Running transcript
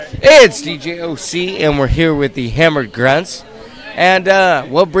It's DJ OC, and we're here with the Hammered Grunts.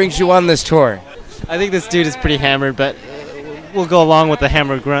 And what brings you on this tour? I think this dude is pretty hammered, but we'll go along with the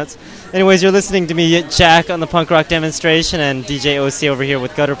Hammered Grunts. Anyways, you're listening to me, Jack, on the punk rock demonstration, and DJ OC over here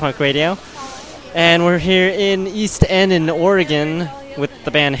with Gutter Punk Radio. And we're here in East End in Oregon with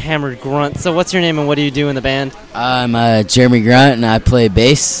the band Hammered Grunts. So what's your name and what do you do in the band? I'm Jeremy Grunt, and I play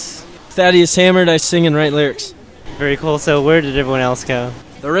bass. Thaddeus Hammered, I sing and write lyrics. Very cool. So where did everyone else go?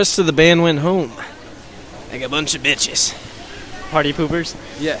 The rest of the band went home. Like a bunch of bitches. Party poopers?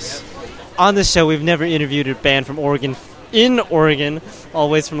 Yes. On this show, we've never interviewed a band from Oregon, in Oregon,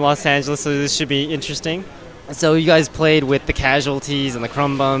 always from Los Angeles, so this should be interesting. So you guys played with the Casualties and the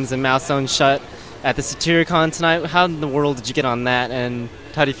Crumb Bums and Mouth Sewn Shut at the Satyricon tonight. How in the world did you get on that, and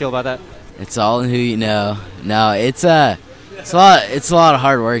how do you feel about that? It's all in who you know. No, it's a lot of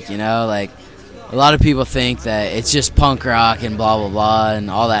hard work, you know. Like, a lot of people think that it's just punk rock and blah blah blah and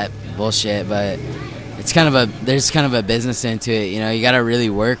all that bullshit, but it's there's kind of a business into it, you know. You got to really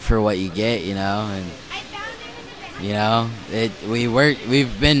work for what you get, you know. And you know,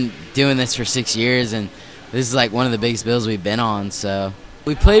 we've been doing this for 6 years, and this is like one of the biggest bills we've been on. So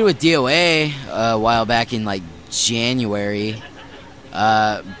we played with DOA a while back in like January,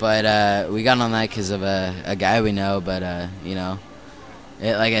 but we got on that because of a guy we know. But you know,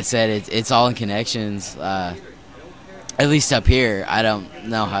 like I said, it's all in connections. At least up here, I don't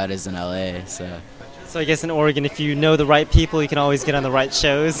know how it is in LA. So I guess in Oregon, if you know the right people, you can always get on the right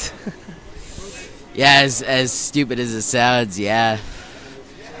shows. Yeah, as stupid as it sounds, yeah.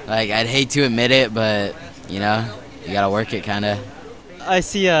 Like, I'd hate to admit it, but you know, you gotta work it, kind of. I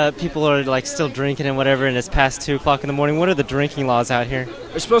see people are like still drinking and whatever, and it's past 2 o'clock in the morning. What are the drinking laws out here?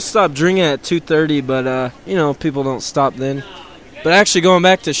 We're supposed to stop drinking at 2:30, but you know, people don't stop then. But actually, going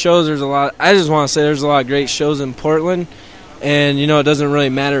back to shows, I just want to say there's a lot of great shows in Portland, and you know, it doesn't really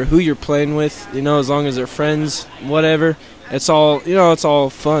matter who you're playing with, you know, as long as they're friends, whatever. It's all, you know, it's all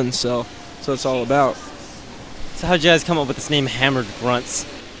fun. So it's all about. So how'd you guys come up with this name, Hammered Grunts?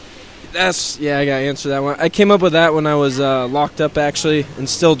 I gotta answer that one. I came up with that when I was locked up, actually, and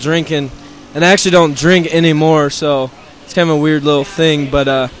still drinking. And I actually don't drink anymore, so it's kind of a weird little thing.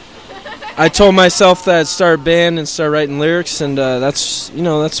 But I told myself that I'd start a band and start writing lyrics, and that's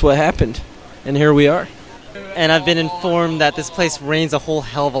what happened. And here we are. And I've been informed that this place rains a whole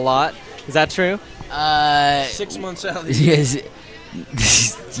hell of a lot. Is that true? 6 months out of the year.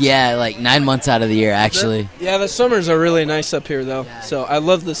 Yeah, like 9 months out of the year, actually. The summers are really nice up here, though. So I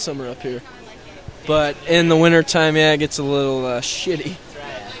love the summer up here. But in the wintertime, it gets a little shitty.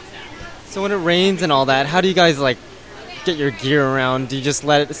 So when it rains and all that, how do you guys, like, get your gear around? Do you just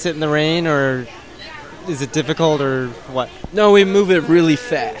let it sit in the rain, or is it difficult, or what? No, we move it really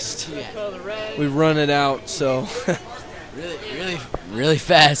fast. We run it out, so... really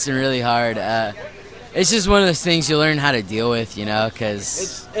fast and really hard. It's just one of those things you learn how to deal with, you know,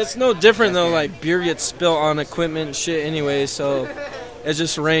 because... It's no different, though. Like, beer gets spilt on equipment and shit anyway, so it's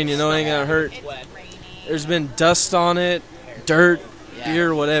just rain, you know, it ain't gonna hurt. There's been dust on it, dirt,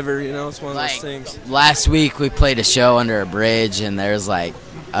 beer, whatever, you know, it's one of those things. Last week we played a show under a bridge, and there's, like,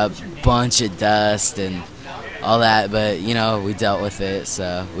 a bunch of dust and all that, but, you know, we dealt with it,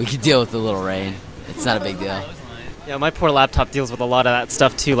 so we could deal with a little rain. It's not a big deal. Yeah, my poor laptop deals with a lot of that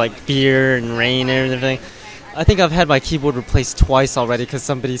stuff too, like beer and rain and everything. I think I've had my keyboard replaced twice already because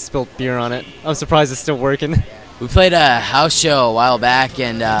somebody spilled beer on it. I'm surprised it's still working. We played a house show a while back,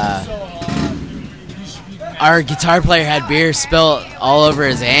 and our guitar player had beer spilled all over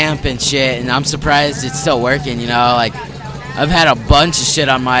his amp and shit, and I'm surprised it's still working, you know. Like, I've had a bunch of shit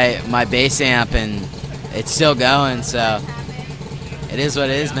on my bass amp, and it's still going, so it is what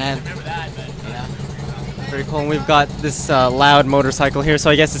it is, man. Very cool. And we've got this loud motorcycle here, so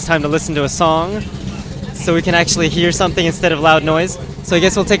I guess it's time to listen to a song so we can actually hear something instead of loud noise. So I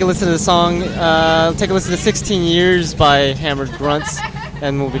guess we'll take a listen to the song. Take a listen to 16 Years by Hammered Grunts,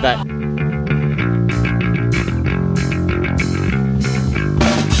 and we'll be back.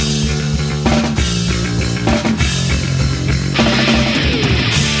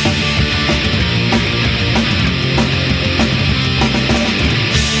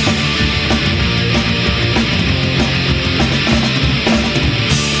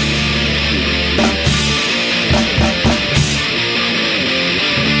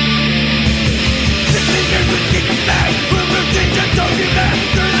 We're routine, don't do that.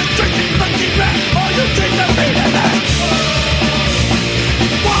 Through the drinking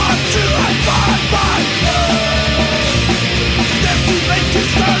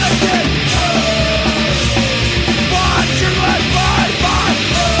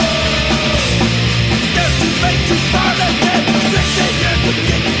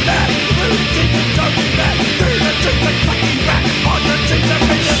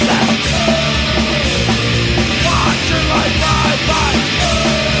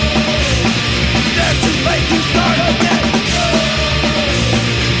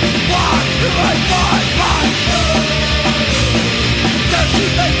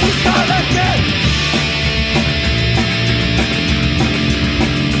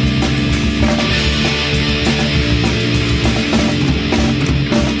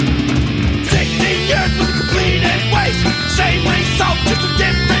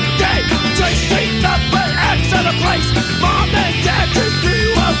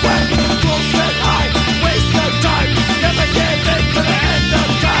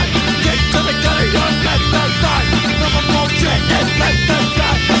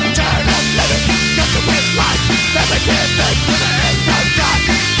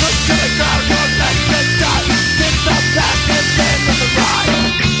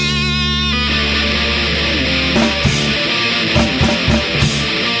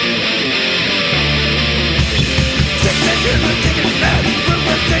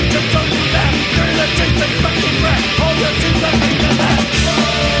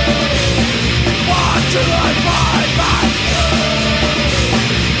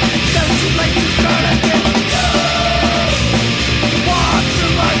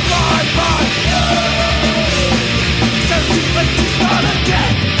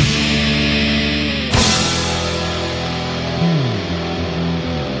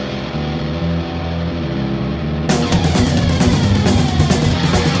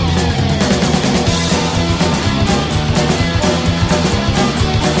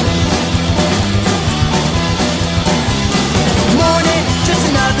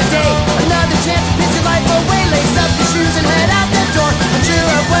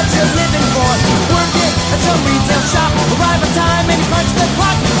Arrive on time and you punch the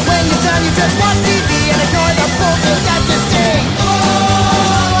clock. When you're done, you just watch TV and ignore the bullshit that you see.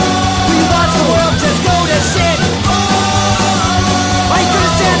 When you watch the world just go to shit, are you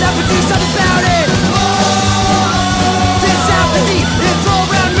gonna stand up and do something about it? This apathy, it's all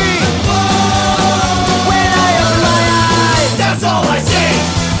around me. When I open my eyes, that's all I see.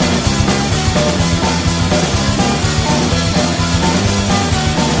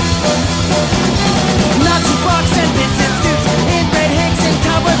 Nazi fucks and business suits, inbred hicks and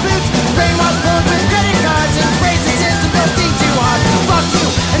cowboy boots, brainwashed phones with credit cards and phrases system don't think too hard. Fuck you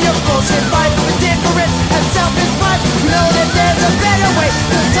and your bullshit vibe of indifference and selfish vibes. You know that there's a better way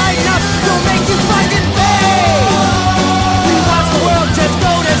to tighten up, don't make you fucking pay. We watch the world just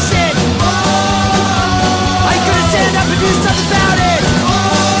go to shit. Are you gonna stand up and do something about it?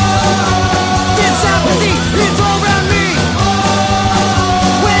 This apathy is all around me.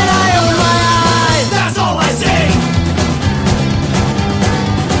 When I open my eyes, that's all I see.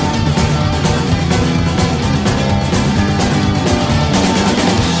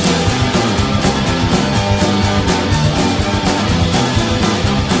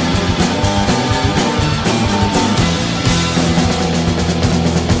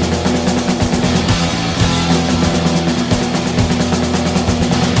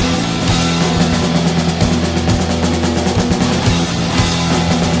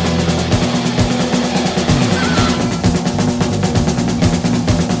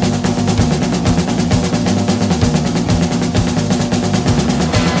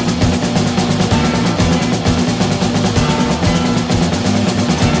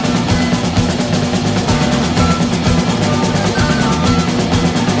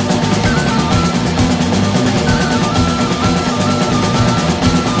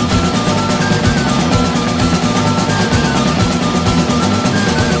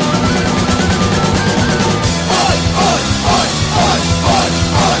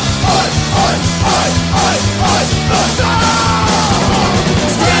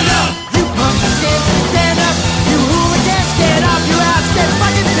 Stand up, you punks and skins. Stand up, you hooligans. Get off your ass, get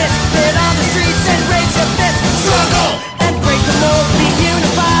fucking pissed. Get on the streets and raise your fist. Struggle and break the mold. Be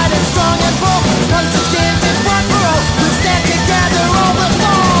unified and strong and bold. Punks and skins, it's one for all. We stand together, all will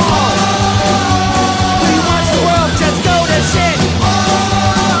fall. We watch the world just go to shit.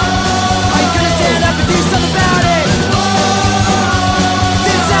 Are you gonna stand up and do something about it?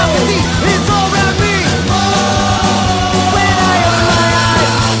 This apathy is all around me. When I open my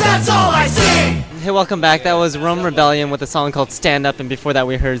eyes, that's all I see. Hey, welcome back. That was Rome Rebellion with a song called Stand Up, and before that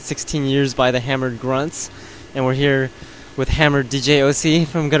we heard 16 Years by the Hammered Grunts. And we're here with Hammered DJ OC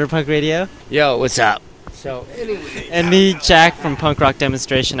from Gutter Punk Radio. Yo, what's up? So, anyway. And me, Jack, from Punk Rock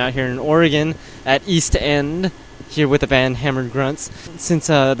Demonstration out here in Oregon at East End, here with the band Hammered Grunts. Since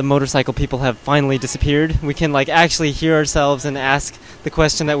the motorcycle people have finally disappeared, we can actually hear ourselves and ask the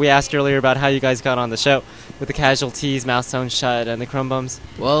question that we asked earlier about how you guys got on the show with the Casualties, Mouth Sewn Shut, and the Crumb Bums.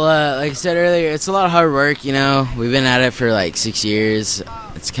 Well, like I said earlier, it's a lot of hard work, you know. We've been at it for 6 years.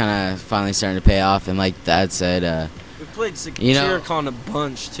 It's kind of finally starting to pay off, and like Dad said, We played You know- Securicon a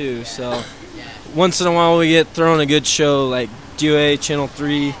bunch too, so once in a while we get thrown a good show like DOA, Channel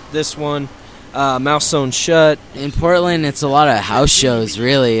 3, this one, Mouth Sewn Shut. in Portland, it's a lot of house shows,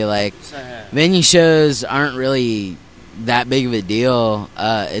 really. Venue shows aren't really that big of a deal.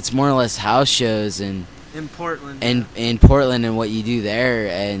 It's more or less house shows and In Portland. in Portland and what you do there,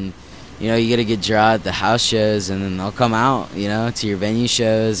 and you know, you get a good draw at the house shows, and then they'll come out, you know, to your venue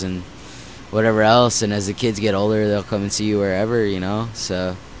shows and whatever else. And as the kids get older, they'll come and see you wherever, you know.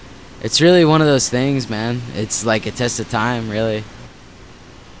 So it's really one of those things, man. It's like a test of time, really.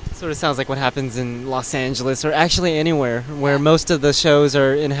 Sort of sounds like what happens in Los Angeles, or actually anywhere, where most of the shows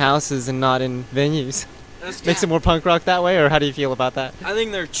are in houses and not in venues. Makes it more punk rock that way, or how do you feel about that? I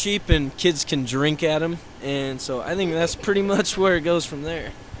think they're cheap and kids can drink at them, and so I think that's pretty much where it goes from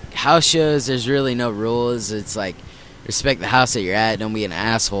there. House shows, there's really no rules. It's like, respect the house that you're at, don't be an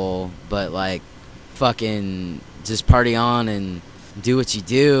asshole, but fucking just party on and do what you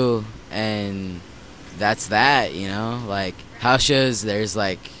do, and that's that, you know. House shows, there's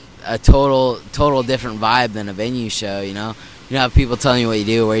a total different vibe than a venue show, you know. You have people telling you what you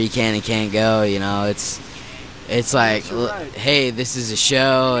do, where you can and can't go, you know. It's like, hey, this is a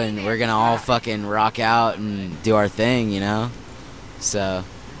show, and we're gonna all fucking rock out and do our thing, you know. So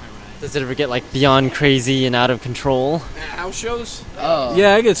Does it ever get beyond crazy and out of control? House shows? oh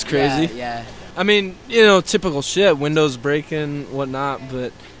Yeah, it gets crazy. yeah. I mean, typical shit, windows breaking, whatnot,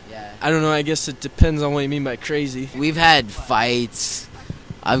 but I don't know, I guess it depends on what you mean by crazy. We've had fights.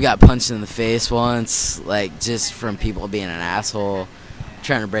 I've got punched in the face once, just from people being an asshole,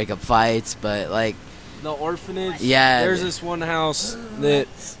 trying to break up fights. But The Orphanage? Yeah. There's this one house that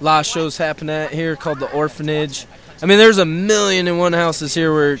a lot of shows happen at here called The Orphanage. I mean, there's 1,000,001 houses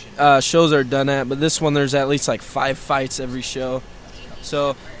here where shows are done at, but this one there's at least like 5 fights every show.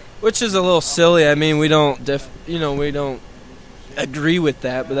 So, which is a little silly. I mean, we don't agree with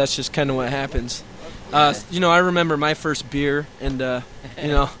that, but that's just kind of what happens. I remember my first beer, and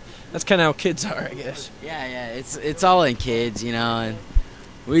that's kind of how kids are, I guess. Yeah, it's all in kids, and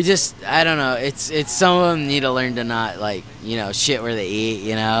we just, I don't know, it's some of them need to learn to not, like, shit where they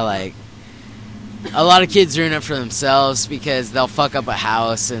eat, like, a lot of kids ruin it for themselves because they'll fuck up a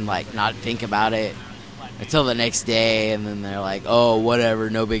house and, like, not think about it until the next day, and then they're like, oh, whatever,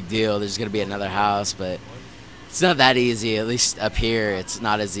 no big deal, there's going to be another house, but it's not that easy. At least up here, it's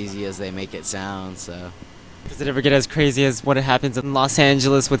not as easy as they make it sound, so. Does it ever get as crazy as what happens in Los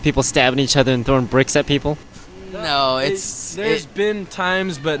Angeles with people stabbing each other and throwing bricks at people? No, there's been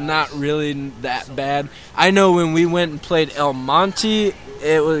times, but not really that bad. I know when we went and played El Monte,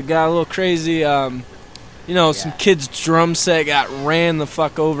 got a little crazy. Some kid's drum set got ran the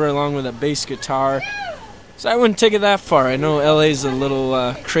fuck over along with a bass guitar. So I wouldn't take it that far. I know LA's a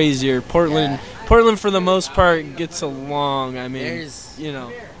little crazier. Portland, for the most part, gets along. I mean,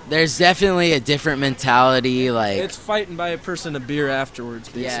 there's definitely a different mentality. Like, it's fighting by a person a beer afterwards,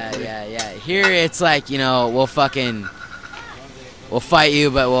 basically. Yeah. Here it's like, we'll fight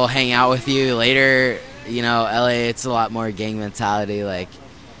you, but we'll hang out with you later. LA, it's a lot more gang mentality. Like,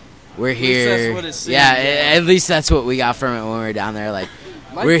 we're here. At least that's what it seems, at least that's what we got from it when we were down there. Like,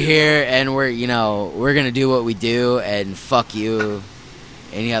 we're here and we're gonna do what we do and fuck you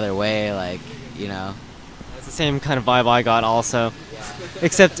any other way. Like, It's the same kind of vibe I got also.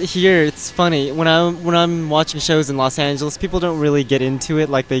 Except here, it's funny. When I'm watching shows in Los Angeles, people don't really get into it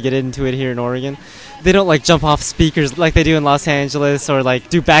like they get into it here in Oregon. They don't, like, jump off speakers like they do in Los Angeles or, like,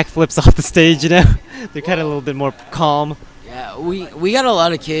 do backflips off the stage, They're kind of a little bit more calm. Yeah, we got a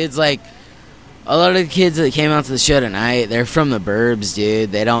lot of kids, like, a lot of the kids that came out to the show tonight, they're from the burbs,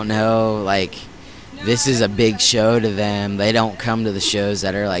 dude. They don't know, like, this is a big show to them. They don't come to the shows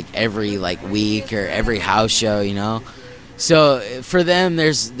that are, like, every, like, week or every house show, So for them,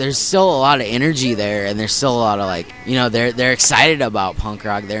 there's still a lot of energy there, and there's still a lot of, like, they're excited about punk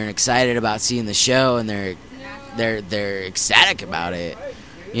rock. They're excited about seeing the show, and they're ecstatic about it.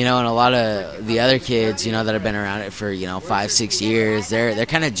 And a lot of the other kids, that have been around it for 5-6 years, they're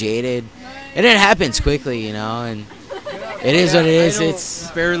kind of jaded, and it happens quickly, and it is what it is. I don't It's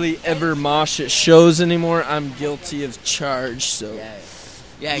barely ever mosh at shows anymore. I'm guilty of charge, so.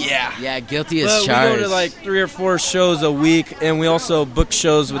 Yeah, guilty as But charged. we go to like 3 or 4 shows a week, and we also book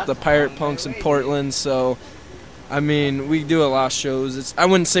shows with the Pirate Punks in Portland. So, I mean, we do a lot of shows. I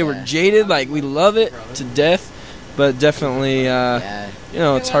wouldn't say we're jaded, like we love it to death, but definitely,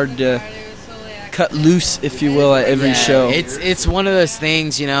 it's hard to cut loose, if you will, at every show. It's one of those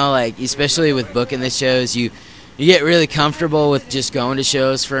things, like, especially with booking the shows, you get really comfortable with just going to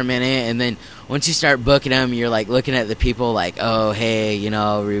shows for a minute, and then once you start booking them, you're, like, looking at the people like, oh, hey,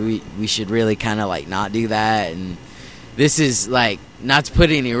 we should really kind of, like, not do that, and this is, like, not to put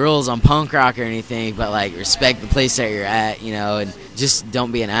any rules on punk rock or anything, but, like, respect the place that you're at, and just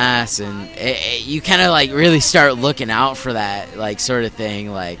don't be an ass, and you kind of, like, really start looking out for that, like, sort of thing,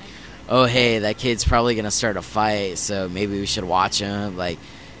 like, oh, hey, that kid's probably going to start a fight, so maybe we should watch him, like,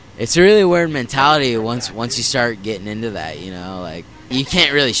 it's a really weird mentality once you start getting into that, like, you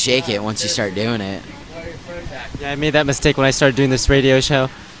can't really shake it once you start doing it. Yeah, I made that mistake when I started doing this radio show.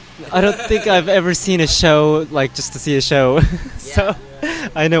 I don't think I've ever seen a show, like, just to see a show. So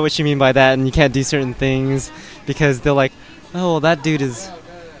I know what you mean by that, and you can't do certain things because they're like, oh, well, that dude is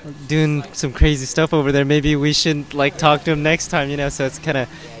doing some crazy stuff over there. Maybe we should, like, talk to him next time, so it's kind of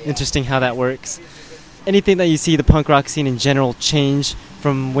interesting how that works. Anything that you see the punk rock scene in general change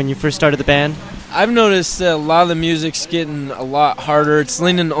from when you first started the band? I've noticed that a lot of the music's getting a lot harder. It's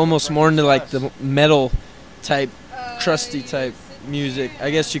leaning almost more into, like, the metal type, crusty type music. I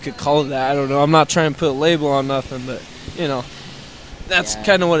guess you could call it that. I don't know. I'm not trying to put a label on nothing, but, that's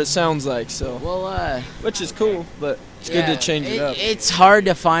kind of what it sounds like. So, which is cool, but it's good to change it up. It's hard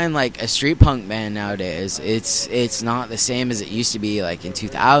to find, like, a street punk band nowadays. It's not the same as it used to be, like, in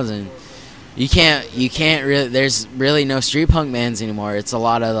 2000. You can't really, there's really no street punk bands anymore. It's a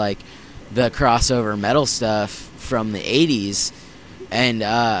lot of, like, the crossover metal stuff from the 80s, and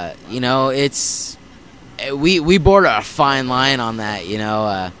it's we border a fine line on that,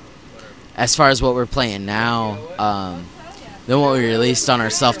 as far as what we're playing now, than what we released on our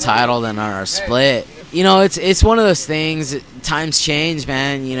self-titled and on our split. It's one of those things. Times change,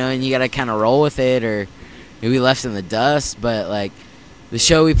 man, and you gotta kind of roll with it, or maybe left in the dust, but, like, the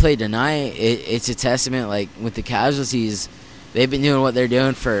show we played tonight, it's a testament, like, with the Casualties, they've been doing what they're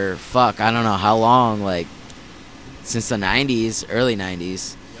doing for, I don't know how long, like, since the 90s, early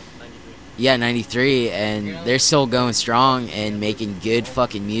 90s. Yeah, 93, and they're still going strong and making good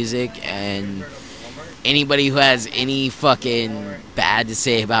fucking music, and anybody who has any fucking bad to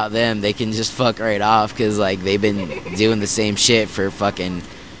say about them, they can just fuck right off, because, like, they've been doing the same shit for fucking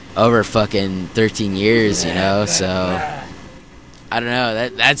over fucking 13 years, you know, so I don't know,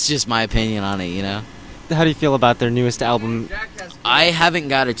 that's just my opinion on it, you know. How do you feel about their newest album? I haven't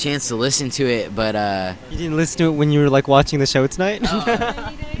got a chance to listen to it, but You didn't listen to it when you were, like, watching the show tonight?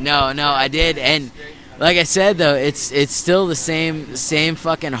 no, I did, and like I said, though, it's still the same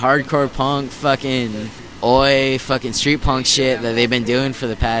fucking hardcore punk, fucking fucking street punk shit that they've been doing for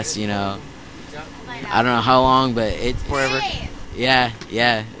the past, you know, I don't know how long, but forever. Yeah,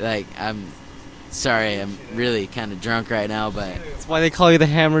 like, I'm sorry, I'm really kind of drunk right now, but That's why they call you the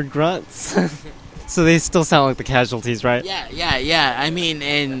Hammered Grunts. So they still sound like the Casualties, right? Yeah. I mean,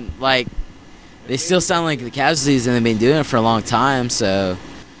 and, like, they still sound like the Casualties, and they've been doing it for a long time, so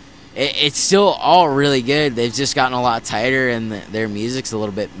it's still all really good. They've just gotten a lot tighter, and their music's a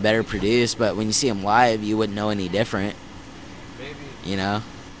little bit better produced, but when you see them live, you wouldn't know any different, you know?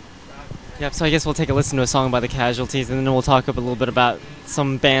 Yep, so I guess we'll take a listen to a song by the Casualties, and then we'll talk a little bit about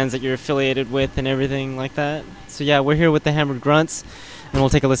some bands that you're affiliated with and everything like that. So yeah, we're here with the Hammered Grunts, and we'll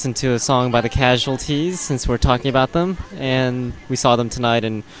take a listen to a song by the Casualties since we're talking about them, and we saw them tonight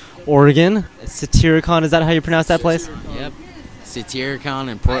in Oregon. Satyricon, is that how you pronounce that place? Yep. Satyricon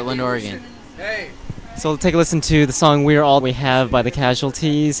in Portland, Oregon. So we'll take a listen to the song We're All We Have by the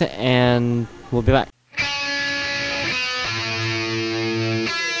Casualties, and we'll be back. We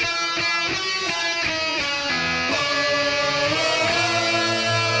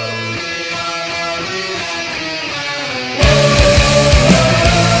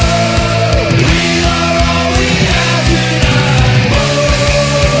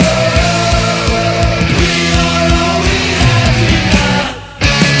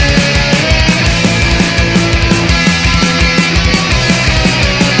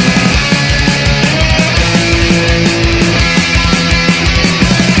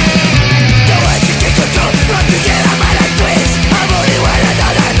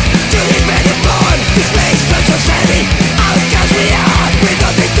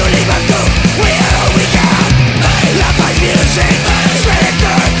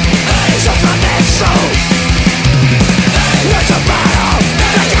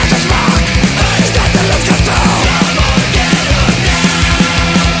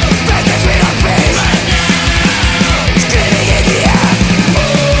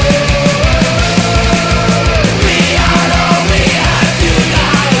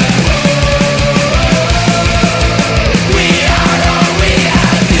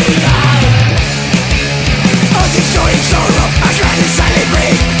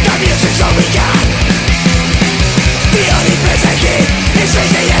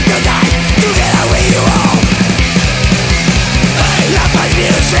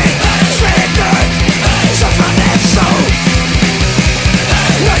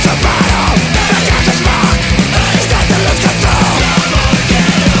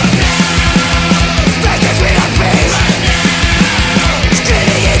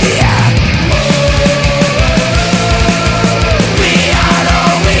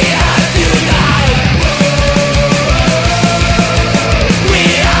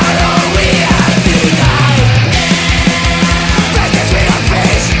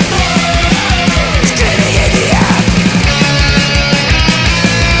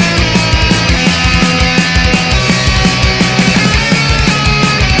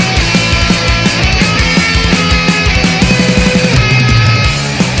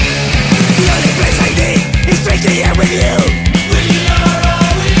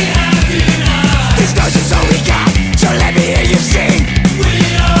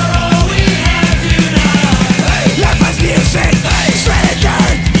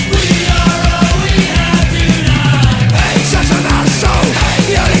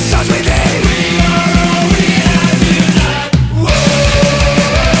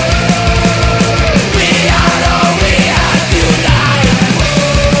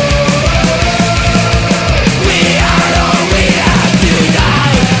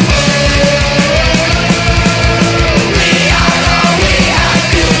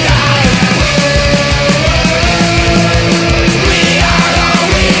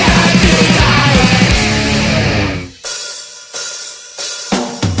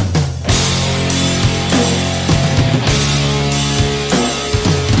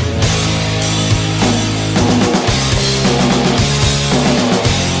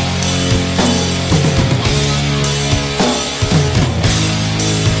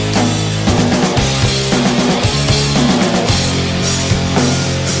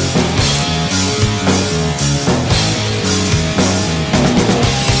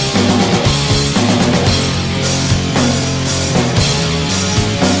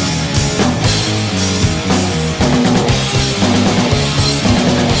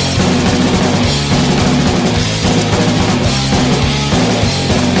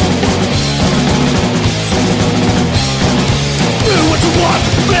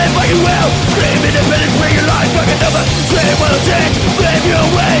Live like you will, scream independence, bring your life, fucking number. Scream will change, live your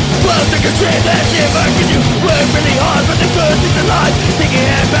way. Blow take a stream, that's it, fuck you. Work really hard, but the good things in life. Thinking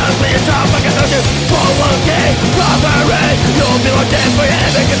and balance, play your top, fucking ocean. 401k, proper rate. You'll be locked in for your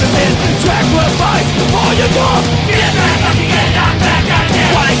head, because it's in. Track will fight, all your goals. Get back up, you get knocked back out again.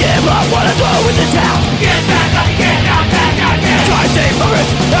 Wanna give up, wanna throw in the towel. Get back up, you get knocked back out again. Try to stay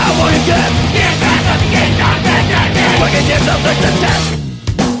focused, how will you get? Get back up, you get knocked back out again. Fucking give something to test.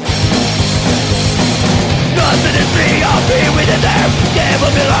 Nothing is free, I'll be with you there. Give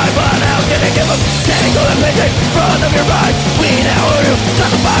up your life, but how can I give up? Take all the pain in front of your mind. We now owe you, shut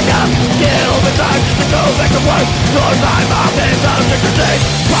the fuck up. Get overtime just to go back to work. Your time off is on 6 days.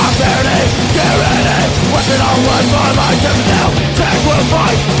 Prosperity, get ready. What's it all worth for my time now? Tech will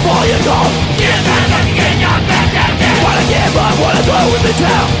fight for your goal. Get back up, you get knocked back out again. Wanna give up, wanna throw in the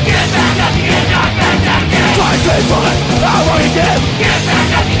towel. Get back up, you get knocked back out again. Try to stay for it, how will you give? Get back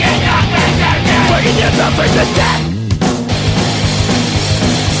up, you get knocked back out again. Bringing you something to death.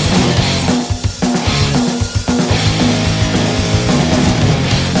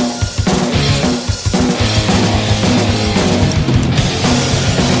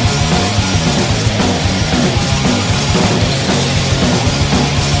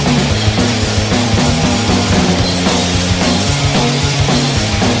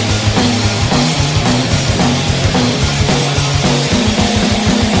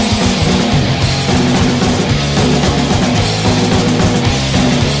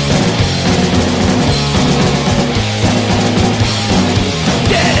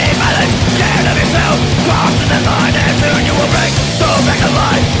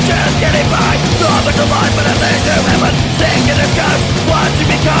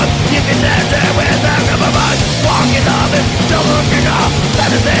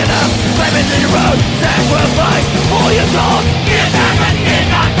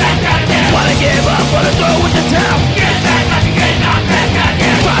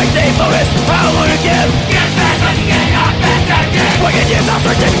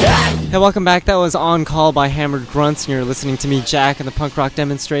 Hey, welcome back. That was On Call by Hammered Grunts, and you're listening to me, Jack, in the punk rock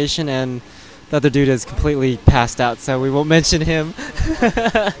demonstration, and the other dude is completely passed out, so we won't mention him.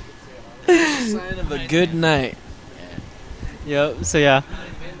 Sign of a good night. Yep, so yeah.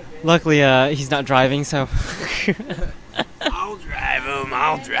 Luckily, he's not driving, so... I'll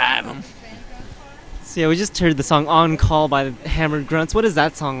drive him. So yeah, we just heard the song On Call by the Hammered Grunts. What is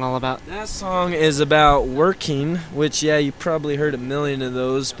that song all about? That song is about working, which, yeah, you probably heard a million of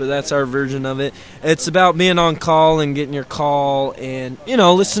those, but that's our version of it. It's about being on call and getting your call and, you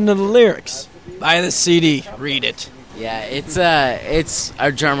know, listen to the lyrics. Buy the CD, read it. Yeah, it's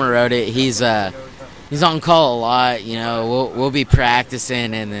our drummer wrote it. He's on call a lot, you know. We'll be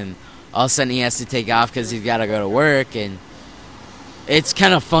practicing, and then all of a sudden he has to take off because he's got to go to work, and it's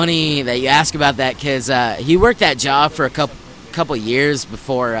kind of funny that you ask about that because he worked that job for a couple years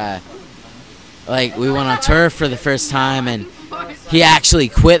before like we went on tour for the first time, and he actually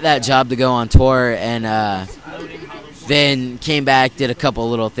quit that job to go on tour, and then came back, did a couple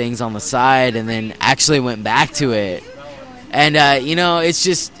little things on the side, and then actually went back to it. And you know,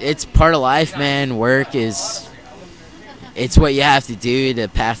 it's part of life, man. Work it's what you have to do to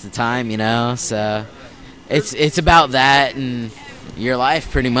pass the time, you know. So it's about that and your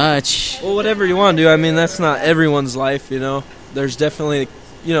life, pretty much. Well, whatever you want to do. I mean, that's not everyone's life, you know. There's definitely,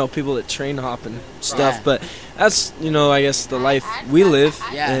 you know, people that train hop and stuff, Yeah. but that's, you know, I guess the life we live.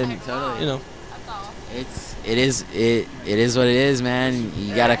 Yeah, and, totally. You know, It is what it is, man.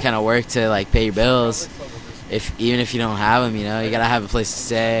 You gotta kind of work to like pay your bills, even if you don't have them. You know, you gotta have a place to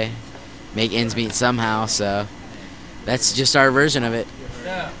stay, make ends meet somehow. So that's just our version of it.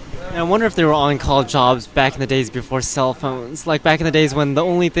 And I wonder if there were on-call jobs back in the days before cell phones. Like back in the days when the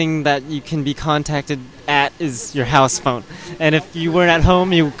only thing that you can be contacted at is your house phone. And if you weren't at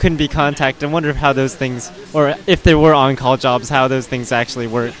home, you couldn't be contacted. I wonder how those things, or if there were on-call jobs, how those things actually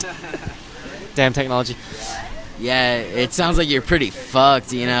worked. Damn technology. Yeah, it sounds like you're pretty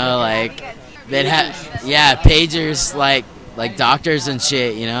fucked. You know, like they'd have pagers like doctors and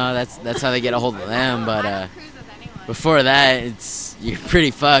shit. You know, that's how they get a hold of them. But before that, you're pretty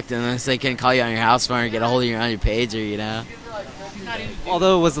fucked unless they can call you on your house phone or get a hold of you on your pager, you know?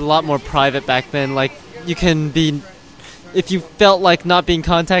 Although it was a lot more private back then, like, you can be... If you felt like not being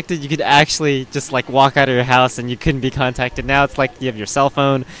contacted, you could actually just, like, walk out of your house and you couldn't be contacted. Now it's like you have your cell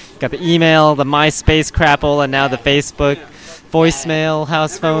phone, you got the email, the MySpace crapple, and now the Facebook, voicemail,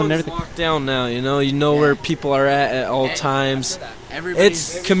 house phone, and everything. locked down now, you know where people are at all times.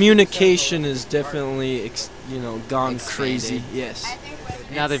 Everybody's It's communication is definitely, gone Expanded. crazy. Yes.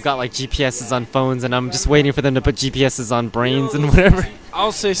 Now they've got, like, GPSs on phones, and I'm just waiting for them to put GPSs on brains and whatever.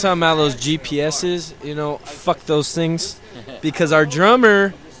 I'll say something about those GPSs. You know, fuck those things, because our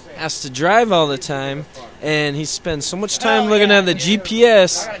drummer has to drive all the time, and he spends so much time looking at the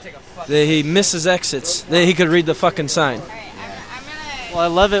GPS that he misses exits. That he could read the fucking sign. Well, I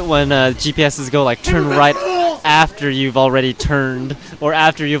love it when GPSs go like turn right after you've already turned or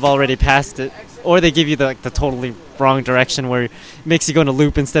after you've already passed it, or they give you the totally wrong direction where it makes you go in a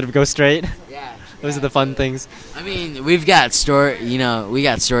loop instead of go straight. Yeah. Those are the fun things. I mean, we got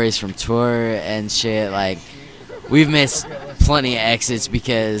stories from tour and shit. Like, we've missed plenty of exits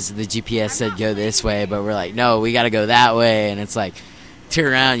because the GPS said go this way, but we're like, no, we got to go that way, and it's like,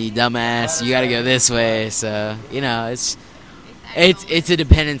 turn around, you dumbass, you got to go this way. So, you know, it's a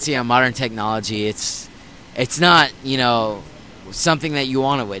dependency on modern technology. It's not, you know, something that you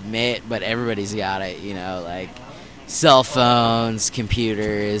want to admit, but everybody's got it, you know, like cell phones,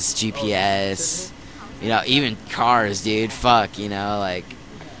 computers, GPS, you know, even cars, dude. Fuck, you know, like,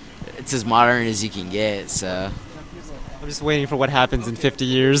 it's as modern as you can get, so. I'm just waiting for what happens in 50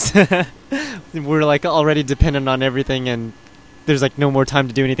 years. We're like already dependent on everything, and there's like no more time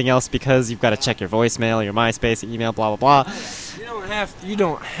to do anything else because you've got to check your voicemail, your MySpace, your email, blah, blah, blah. You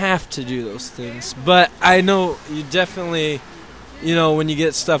don't have to do those things, but I know you definitely, you know, when you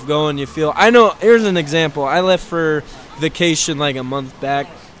get stuff going, you feel. I know. Here's an example. I left for vacation like a month back.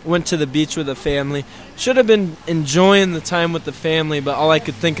 Went to the beach with the family. Should have been enjoying the time with the family, but all I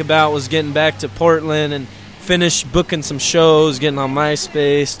could think about was getting back to Portland and finish booking some shows, getting on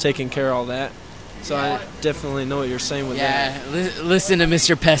MySpace, taking care of all that. So I definitely know what you're saying with that. Yeah, listen to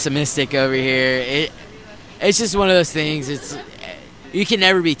Mr. Pessimistic over here. It's just one of those things. You can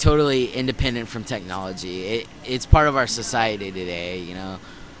never be totally independent from technology. It's part of our society today, you know.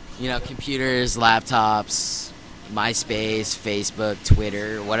 You know, computers, laptops, MySpace, Facebook,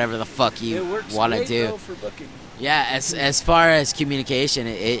 Twitter, whatever the fuck you want to do. For booking. Yeah, as far as communication,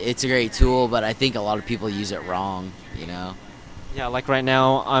 it's a great tool, but I think a lot of people use it wrong, you know. Yeah, like right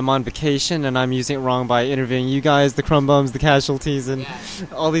now, I'm on vacation, and I'm using it wrong by interviewing you guys, the Crumb Bums, the Casualties, and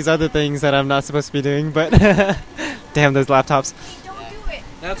all these other things that I'm not supposed to be doing, but damn those laptops.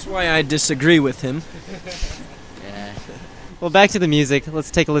 That's why I disagree with him. Yeah. Well, back to the music. Let's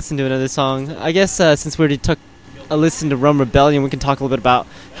take a listen to another song. I guess since we already took a listen to Rum Rebellion, we can talk a little bit about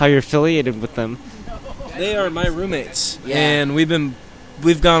how you're affiliated with them. They are my roommates, Yeah. and we've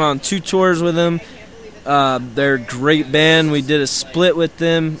gone on 2 tours with them. They're a great band. We did a split with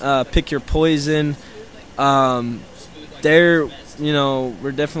them, Pick Your Poison. They're, you know,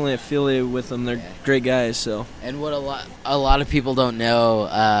 we're definitely affiliated with them. They're great guys. So. And what a lot of people don't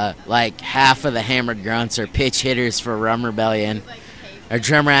know, like half of the Hammered Grunts are pitch hitters for Rum Rebellion. Our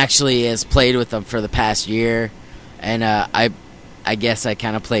drummer actually has played with them for the past year, and I guess I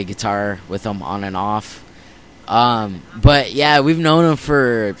kind of play guitar with them on and off. But yeah, we've known them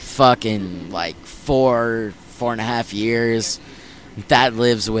for fucking like 4.5 years. That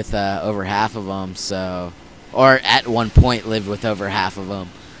lives with over half of them, so, or at one point lived with over half of them.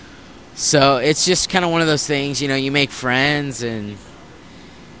 So it's just kind of one of those things, you know, you make friends, and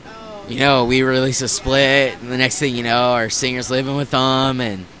you know, we release a split, and the next thing you know, our singer's living with them,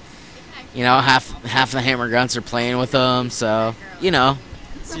 and you know, half the Hammer Grunts are playing with them, so, you know.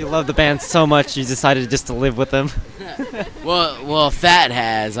 So you love the band so much you decided just to live with them. Well, Fat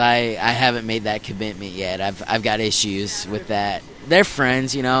has. I haven't made that commitment yet. I've got issues with that. They're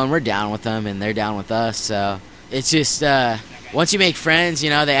friends, you know, and we're down with them, and they're down with us. So it's just once you make friends, you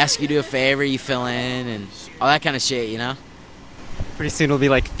know, they ask you to do a favor, you fill in, and all that kind of shit, you know. Pretty soon it'll be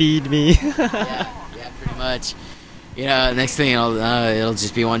like, feed me. yeah, pretty much. You know, next thing it'll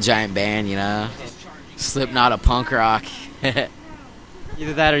just be one giant band, you know. Slipknot of punk rock.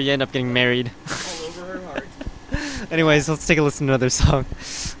 Either that or you end up getting married. Anyways, let's take a listen to another song.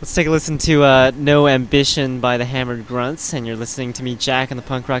 Let's take a listen to No Ambition by the Hammered Grunts, and you're listening to me, Jack, on the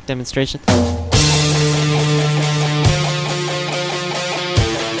punk rock demonstration.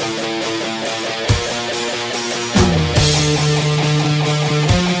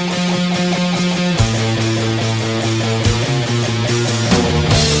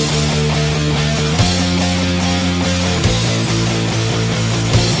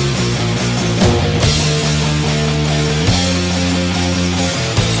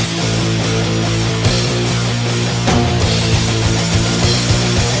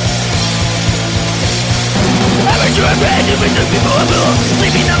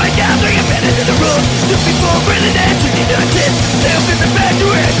 Sleeping on my couch, drinking better than the rules. Took me for a breathing and treating the tip. Stay up in the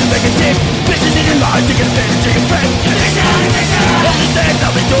factory, to make a tip. Bitching in your life, taking a better, taking friends. All the days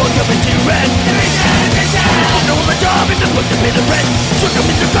I'll be doing, coming to rest. No one job and to put to pay the rent. Took them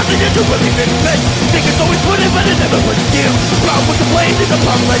into custody and to really big bitch. Think it's always put it, but it never was you. Proud with the blame is a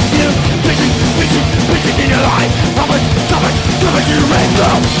problem like you. Bitching, bitching, bitching in your life. How much do you raise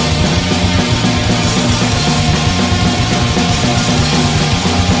up?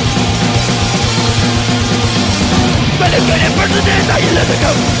 Medicated person is how you let it go.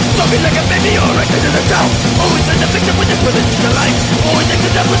 Something like a baby or a kid in the town. Always been the victim with this privilege in your life. Always think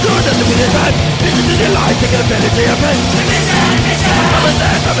the devil doing nothing with his life. This is in your life, taking advantage of your pain. I'm a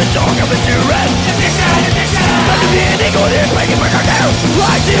sad, I'm a dog, I'm a new red. Not to be an ego, they're breaking my car down.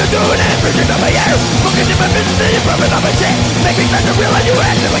 Why do you do it? Vision of my air. Focus in my business and you're profit on my shit. Make me start to realize you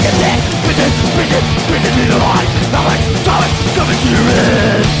acting like a dick. Vision in your life. Knowledge, coming to your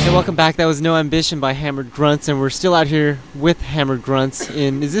end. Hey, welcome back. That was No Ambition by Hammered Grunts, and we're still out here with Hammered Grunts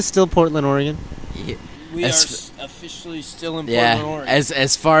in, is this still Portland, Oregon? Yeah. We As- are officially still in Portland, Yeah, Oregon.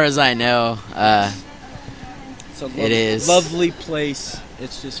 as far as I know, It's a it is. lovely place.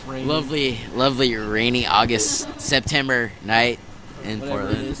 It's just raining. lovely rainy August, September night in Whatever it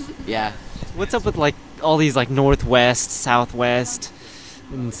Portland. is. Yeah. What's up with like all these like northwest, southwest,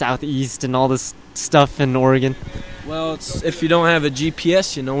 and southeast, and all this stuff in Oregon? Well, it's if you don't have a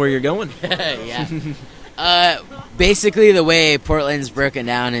GPS, you know where you're going. Yeah. Basically, the way Portland's broken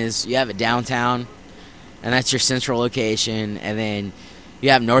down is you have a downtown, and that's your central location, and then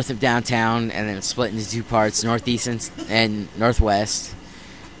you have north of downtown, and then it's split into two parts, northeast and northwest,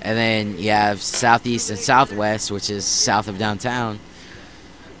 and then you have southeast and southwest, which is south of downtown.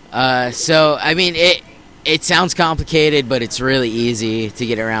 So, I mean, it sounds complicated, but it's really easy to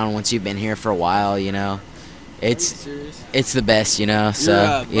get around once you've been here for a while, you know. It's the best, you know.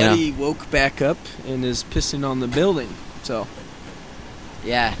 So, Your you know. buddy woke back up and is pissing on the building. So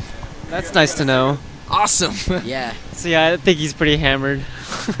Yeah. That's nice to know. awesome. Yeah. So yeah, I think he's pretty hammered.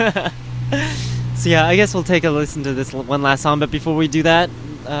 So yeah, I guess we'll take a listen to this one last song. But before we do that,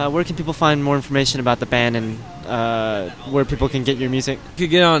 where can people find more information about the band and where people can get your music? You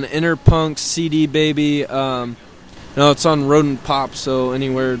could get on Interpunk CD Baby. No, it's on Rodent Pop. So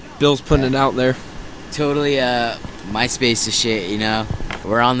anywhere Bill's putting it out there. Totally MySpace is shit, you know.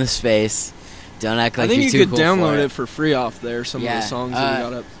 We're on the space. Don't act like I think you're you too could cool download for it for free off there. Some of the songs that we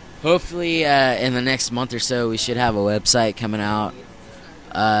got up. Hopefully in the next month or so we should have a website coming out.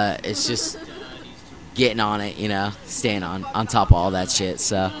 It's just getting on it, you know, staying on top of all that shit.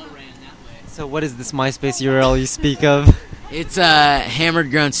 So what is this MySpace URL you speak of? it's Hammered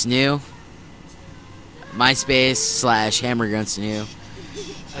Grunts New. MySpace/Hammered Grunts New.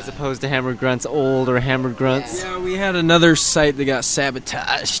 As opposed to Hammered Grunts Old or Hammered Grunts. Yeah, we had another site that got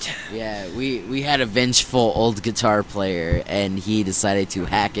sabotaged. Yeah, we had a vengeful old guitar player, and he decided to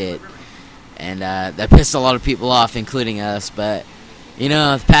hack it, and that pissed a lot of people off, including us. But you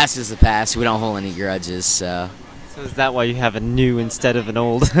know, the past is the past. We don't hold any grudges. So Is that why you have a new instead of an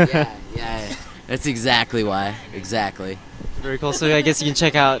old? yeah, that's exactly why. Exactly. Very cool. So I guess you can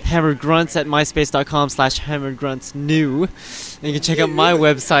check out Hammered Grunts at myspace.com/HammeredGruntsNew. And you can check out my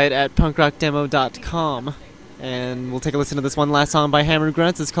website at punkrockdemo.com. And we'll take a listen to this one last song by Hammered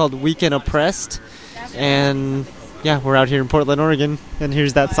Grunts. It's called Weak and Oppressed. And yeah, we're out here in Portland, Oregon. And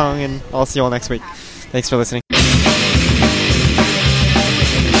here's that song, and I'll see you all next week. Thanks for listening.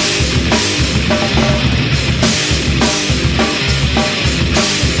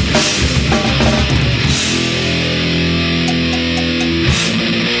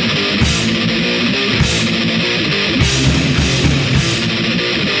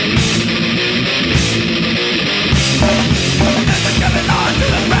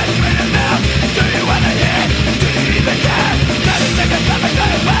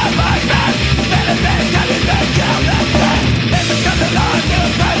 Better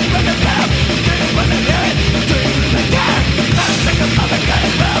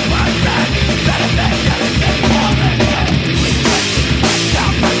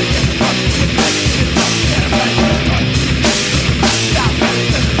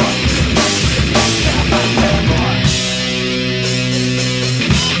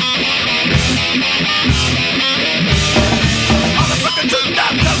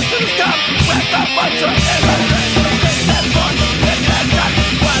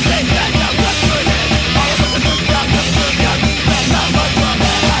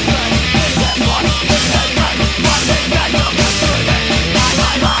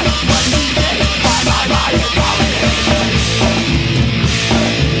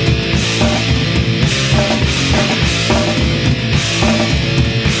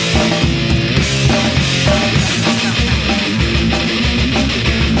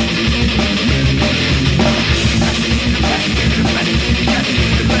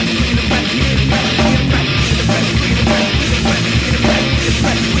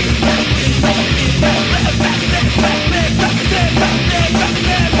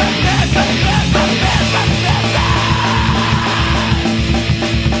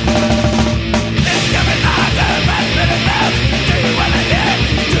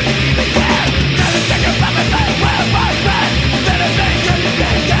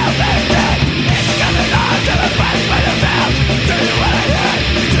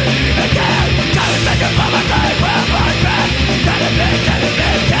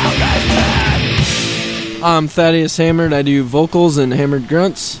I'm Thaddeus Hammered. I do vocals and Hammered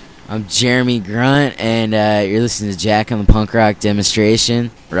Grunts. I'm Jeremy Grunt, and you're listening to Jack on the Punk Rock Demonstration.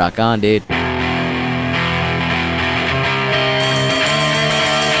 Rock on, dude.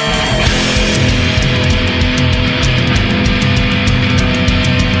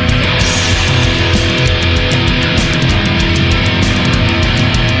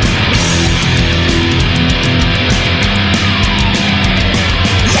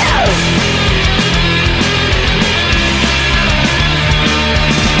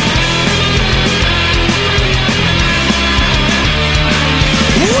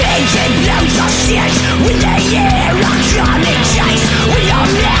 Rage and blows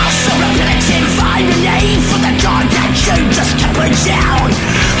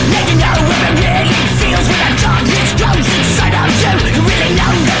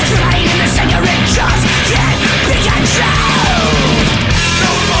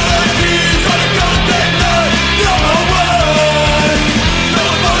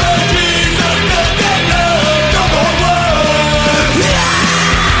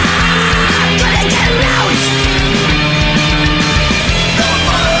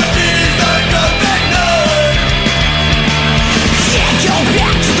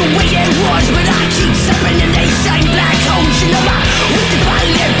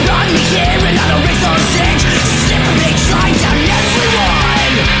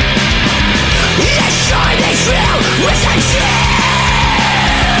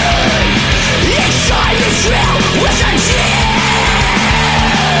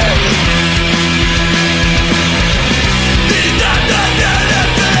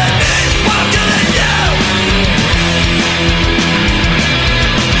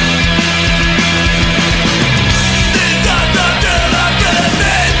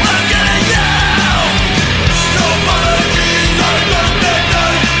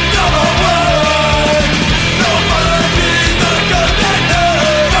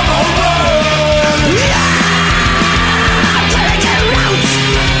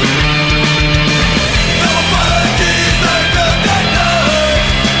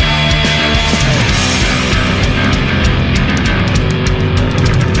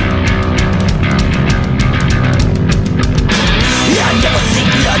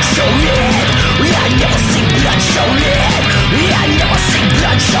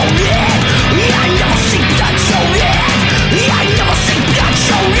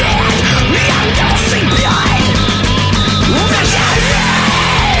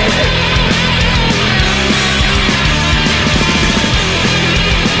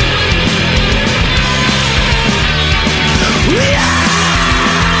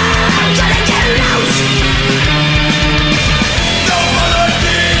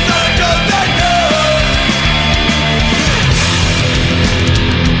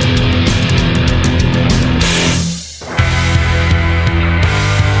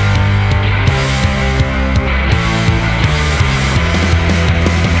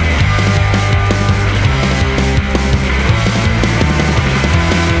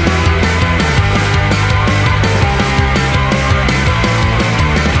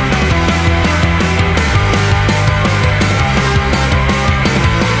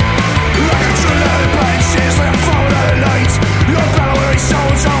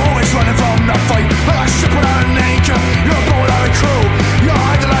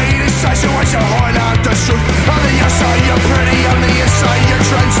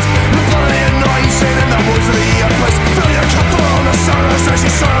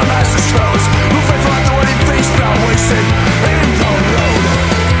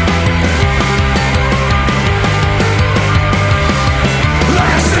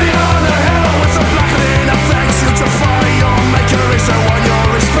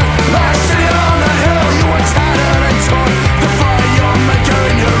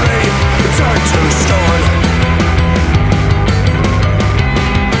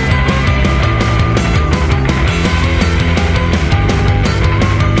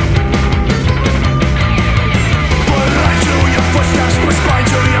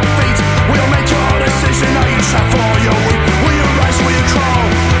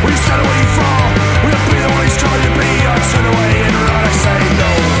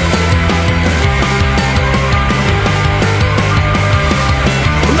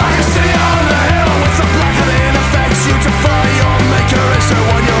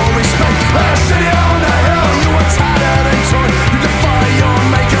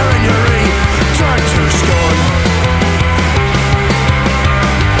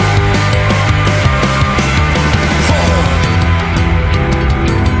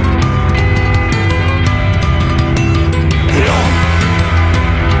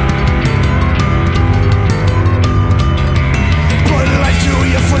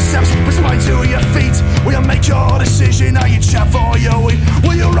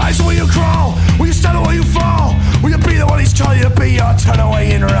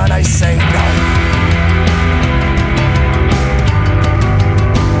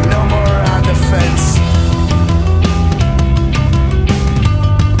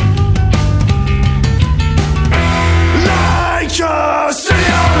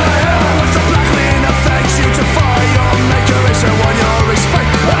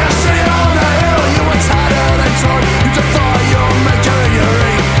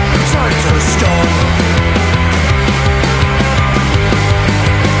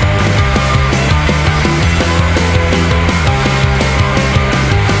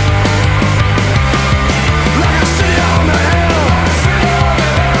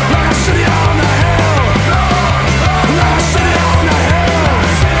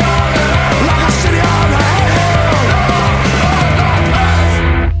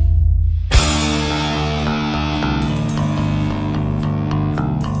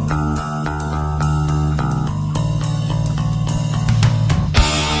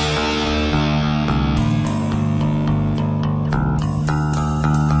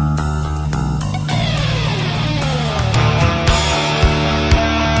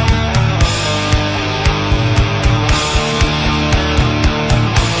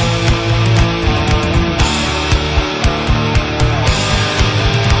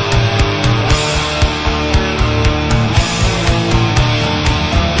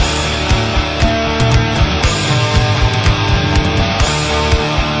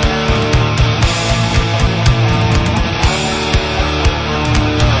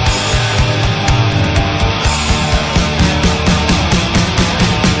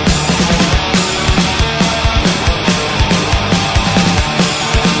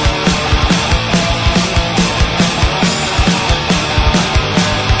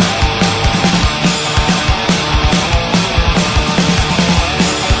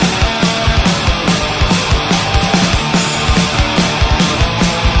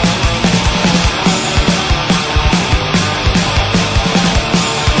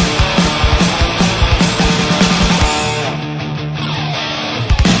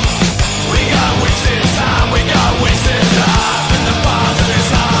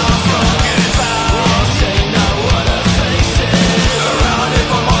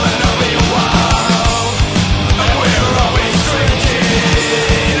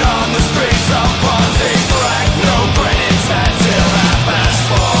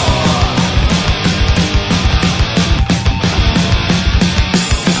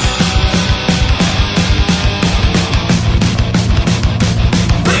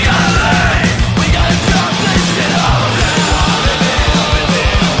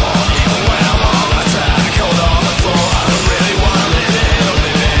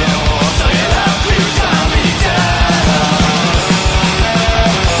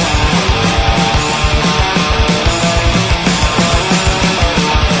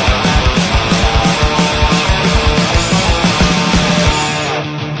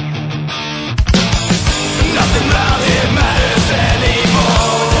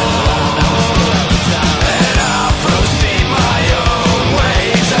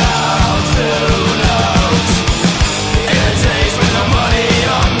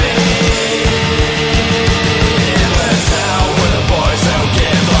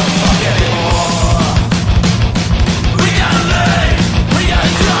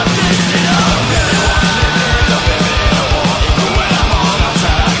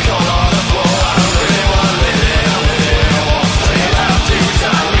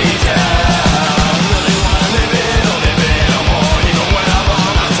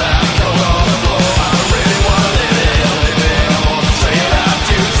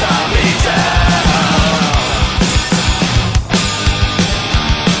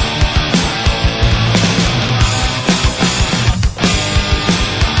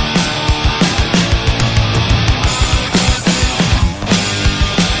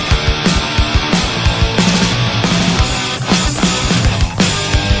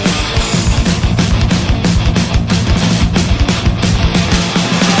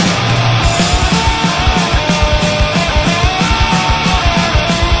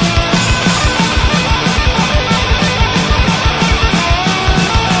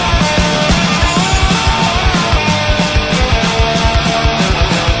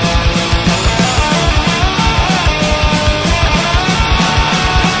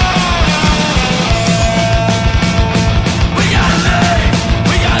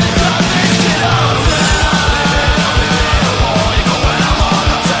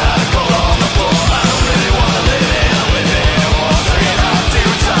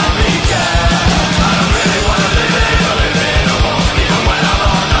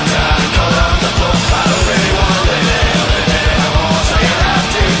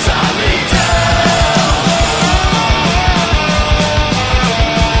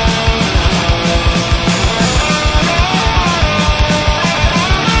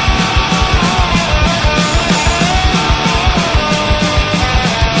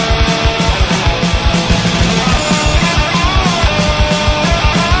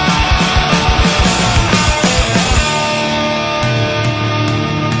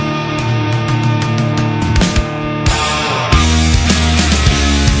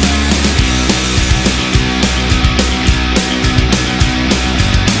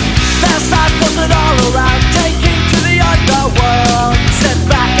it all around, taking to the underworld. Sit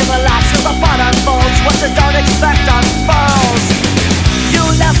back and relax as the fun unfolds. What you don't expect unfolds. You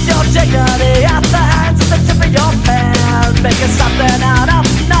left your dignity at the hands of the tip of your pen, making something out of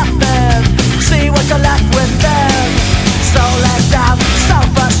nothing. See what you're left with then. So let down, so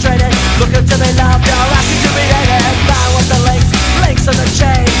frustrated, looking to be loved, you're asking to be hated. Man with the links in the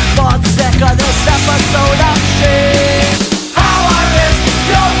chain. Born sick of this episode of shame. How I miss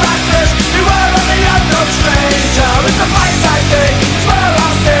your breakfast. You were on the unknown stranger. It's the place I think, it's where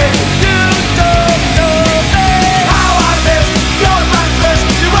I'll stay. You don't know me. How I miss your breakfast.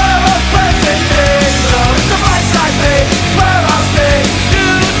 You were a present danger. It's the place I think, it's where I'll stay. You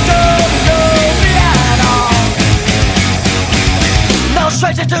don't know me at all. No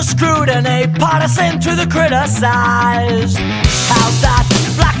stranger to scrutiny, partisan to the criticized. How's that?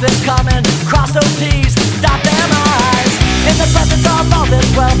 Blackness coming, cross those T's, dot them I's. In the presence of all this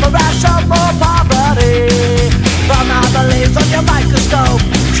wealth, a rash of more poverty. From my beliefs on your microscope,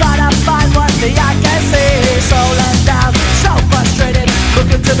 try to find what the eye can see. So let down, so frustrated,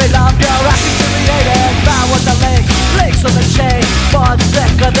 looking to be loved, you're asking to be hated. Bound with the links on the chain, born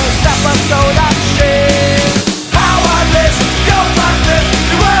sick of this episode of shame. How I miss your practice,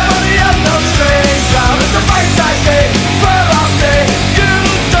 you were on the unknown stranger. It's the place I think, it's where I'll stay. You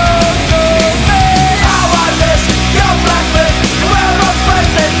don't know me. How I miss your blacklist, you were a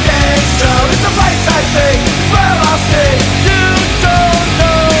present danger. It's the place I think, it's where I'll stay. You don't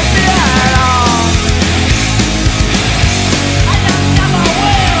know me at all. I never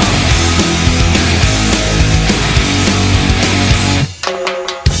will.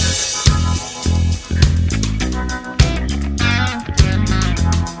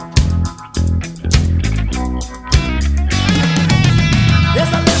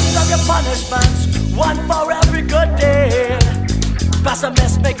 There's a list of your punishments, one for every good deed.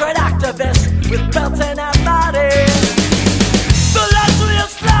 Pessimists make great activists with built-in empathy. The legacy of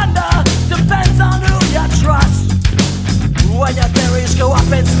slander depends on who you trust. When your theories go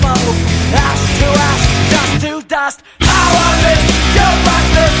up in smoke, ash to ash, dust to dust. How I miss your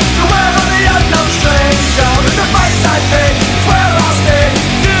practice, you were on the unknown stranger. It's the place I think, it's where I'll stay.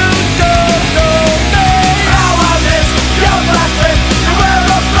 You don't know me. How I miss your practice, you were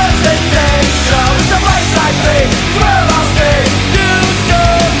a present danger. It's the place I think, it's where I'll stay. You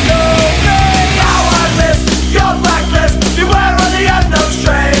don't know me. How I miss your blacklist, you were on the unknown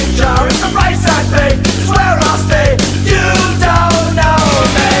stranger. It's the place I think, it's where I'll stay. You don't know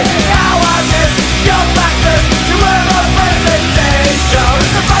me. How I miss your blacklist, you were a present danger.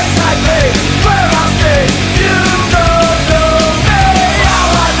 It's the place I think, it's where I'll stay. You don't know me. How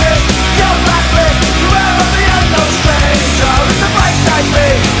I miss your blacklist, you were on the unknown stranger. It's the place I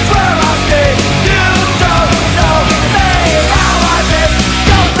think, it's where I'll stay. You don't know me. How I miss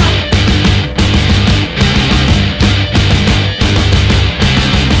your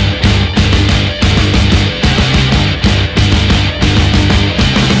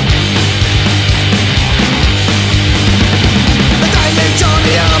The day they joined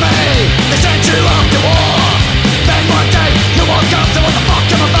the army, they sent you off to war. Then one day you woke up to what the fuck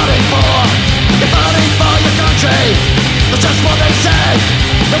am I voting for? You're voting for your country, that's just what they said.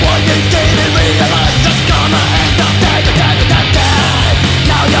 The war you didn't realize just gonna end up dead, dead, dead, dead.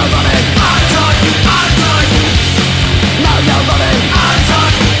 Now you're running out of time, out of time. Now you're running out of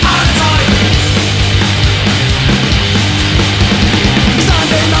time, out of time. You're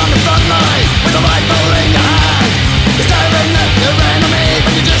standing on the front line with a rifle in your hand. You're staring at your enemy,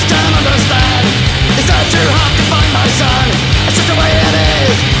 but you just can't understand. They said you have to find my son, it's just the way it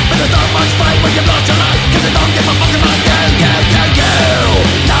is. But there's not much fight when you've lost your life, cause they don't give a fuck about you, you, you, you.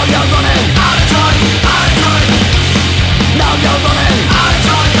 Now you're running out of time, out of time. Now you're running out of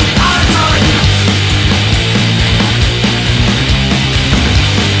time, out of time.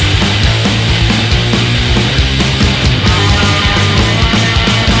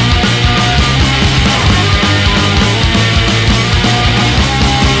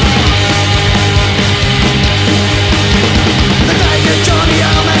 The day you joined the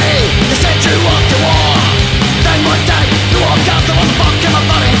army, they sent you off to war. Then one day you walk out to what the fuck am I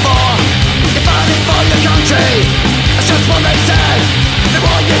voting for? You're fighting for your country, that's just what they said. The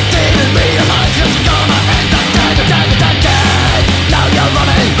war you didn't realize is gonna end up dead, dead, dead, dead. Now you're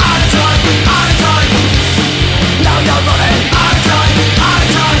running out of time, out of time. Now you're running out of time, out of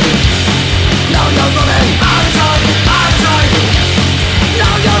time. Now you're running out of time, out of time.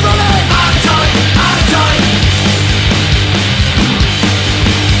 Now you're running out of time, out of time.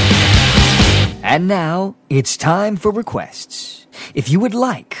 And now, it's time for requests. If you would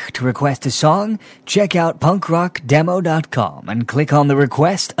like to request a song, check out punkrockdemo.com and click on the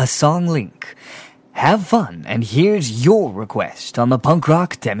Request a Song link. Have fun, and here's your request on the punk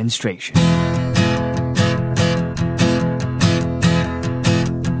rock demonstration.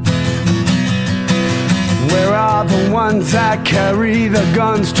 Where are the ones that carry the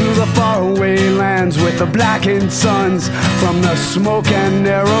guns to the faraway lands with the blackened suns from the smoke and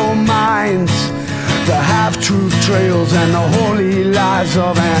narrow minds? The half-truth trails and the holy lies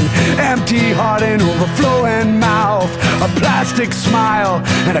of an empty heart and overflowing mouth, a plastic smile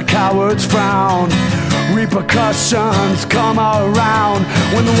and a coward's frown. Repercussions come around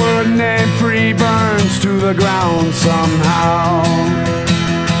when the word named free burns to the ground somehow.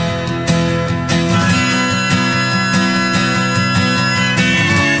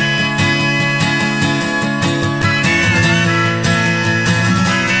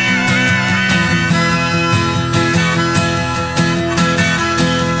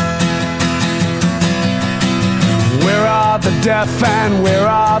 The deaf and where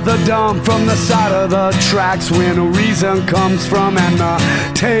are the dumb from the side of the tracks when a reason comes from and the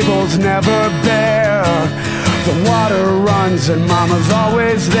tables never bare. The water runs and mama's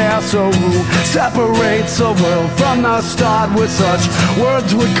always there, so who separates the world from the start? With such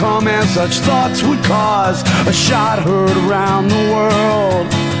words would come and such thoughts would cause a shot heard around the world.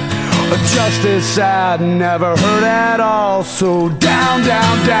 Just as sad, never heard at all. So down,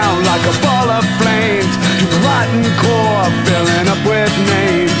 down, down like a ball of flames to the rotten core, filling up with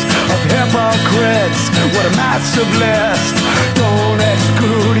names of hypocrites. What a massive list. Don't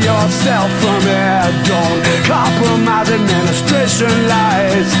exclude yourself from it. Don't compromise administration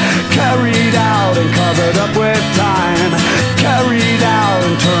lies. Carried out and covered up with time. Carried out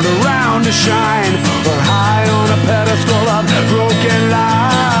and turned around to shine. Or high on a pedestal of broken lies.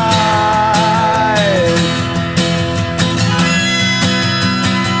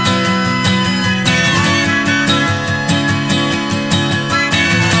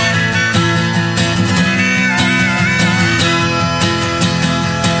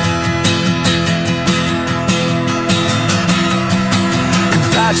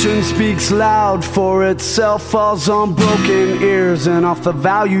 Passion speaks loud for itself, falls on broken ears and off the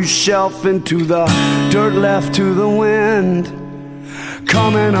value shelf into the dirt left to the wind.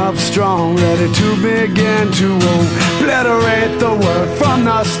 Coming up strong, ready to begin to obliterate the word from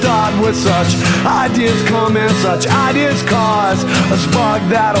the start. With such ideas come and such ideas cause a spark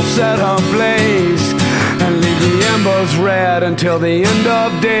that'll set ablaze and leave the embers red until the end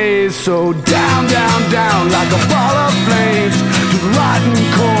of days. So down, down, down like a ball of flames to the rotten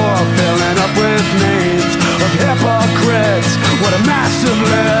core, filling up with names of hypocrites. What a massive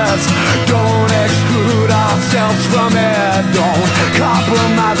list. Don't exclude ourselves from it. Don't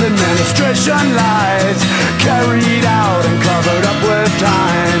compromise administration lies. Carried out and covered up with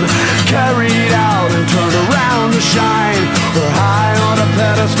time. Carried out and turned around to shine. We're high on a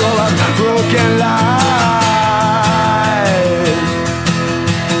pedestal of broken lies.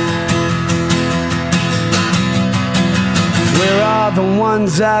 Where are the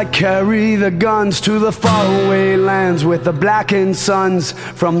ones that carry the guns to the faraway lands with the blackened suns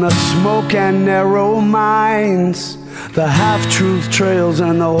from the smoke and narrow minds? The half-truth trails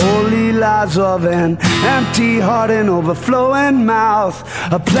and the holy lies of an empty heart and overflowing mouth,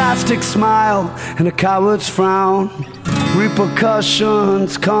 a plastic smile and a coward's frown.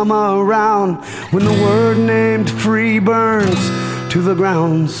 Repercussions come around when the word named free burns to the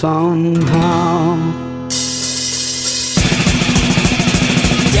ground somehow.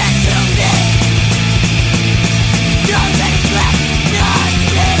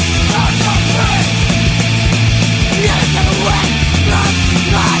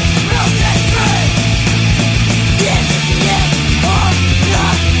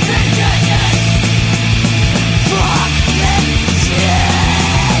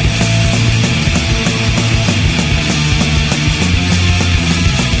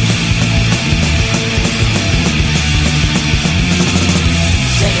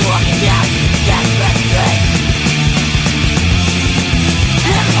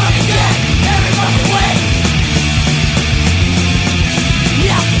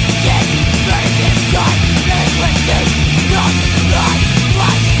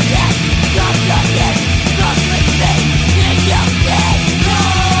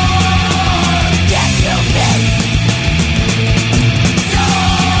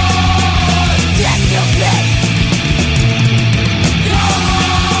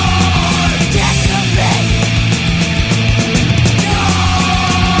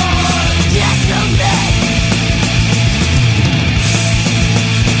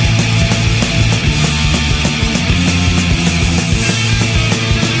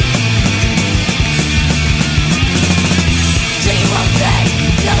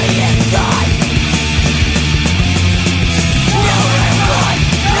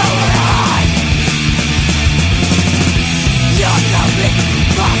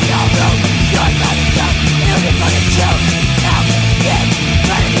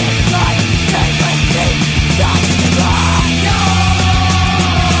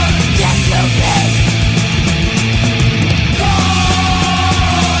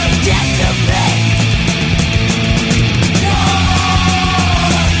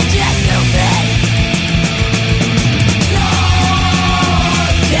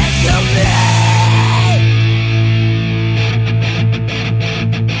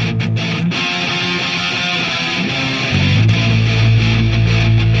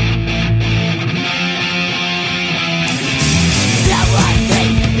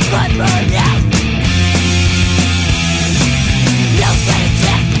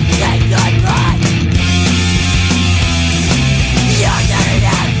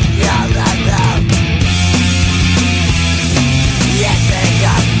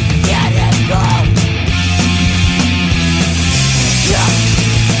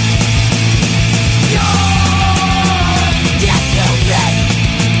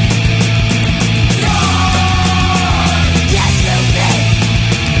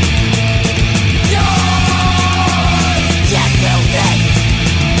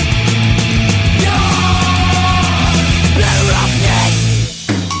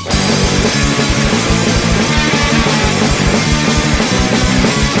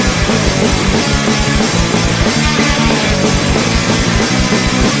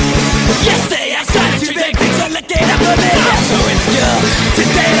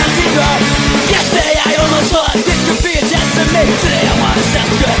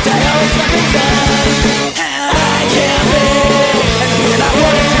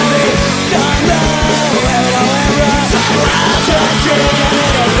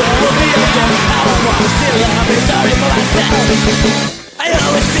 I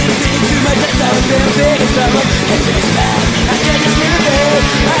always seem to think to myself that I've been big as trouble. Can't change past, I can't just leave it there.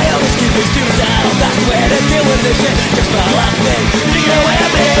 I always keep things to myself, that's the way to deal with this shit. Just fall up then, you know where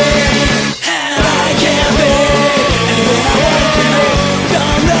I've been. And I can't be anything I wanted to be.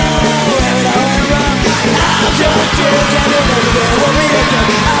 Don't know where it all went wrong. I'm just too candid and the way what we have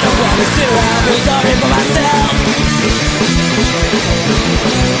done. I don't want this to happen, feel sorry for myself.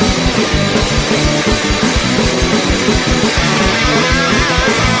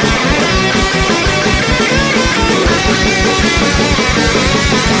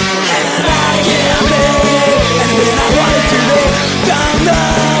 And I can't be anything I wanted to be. Don't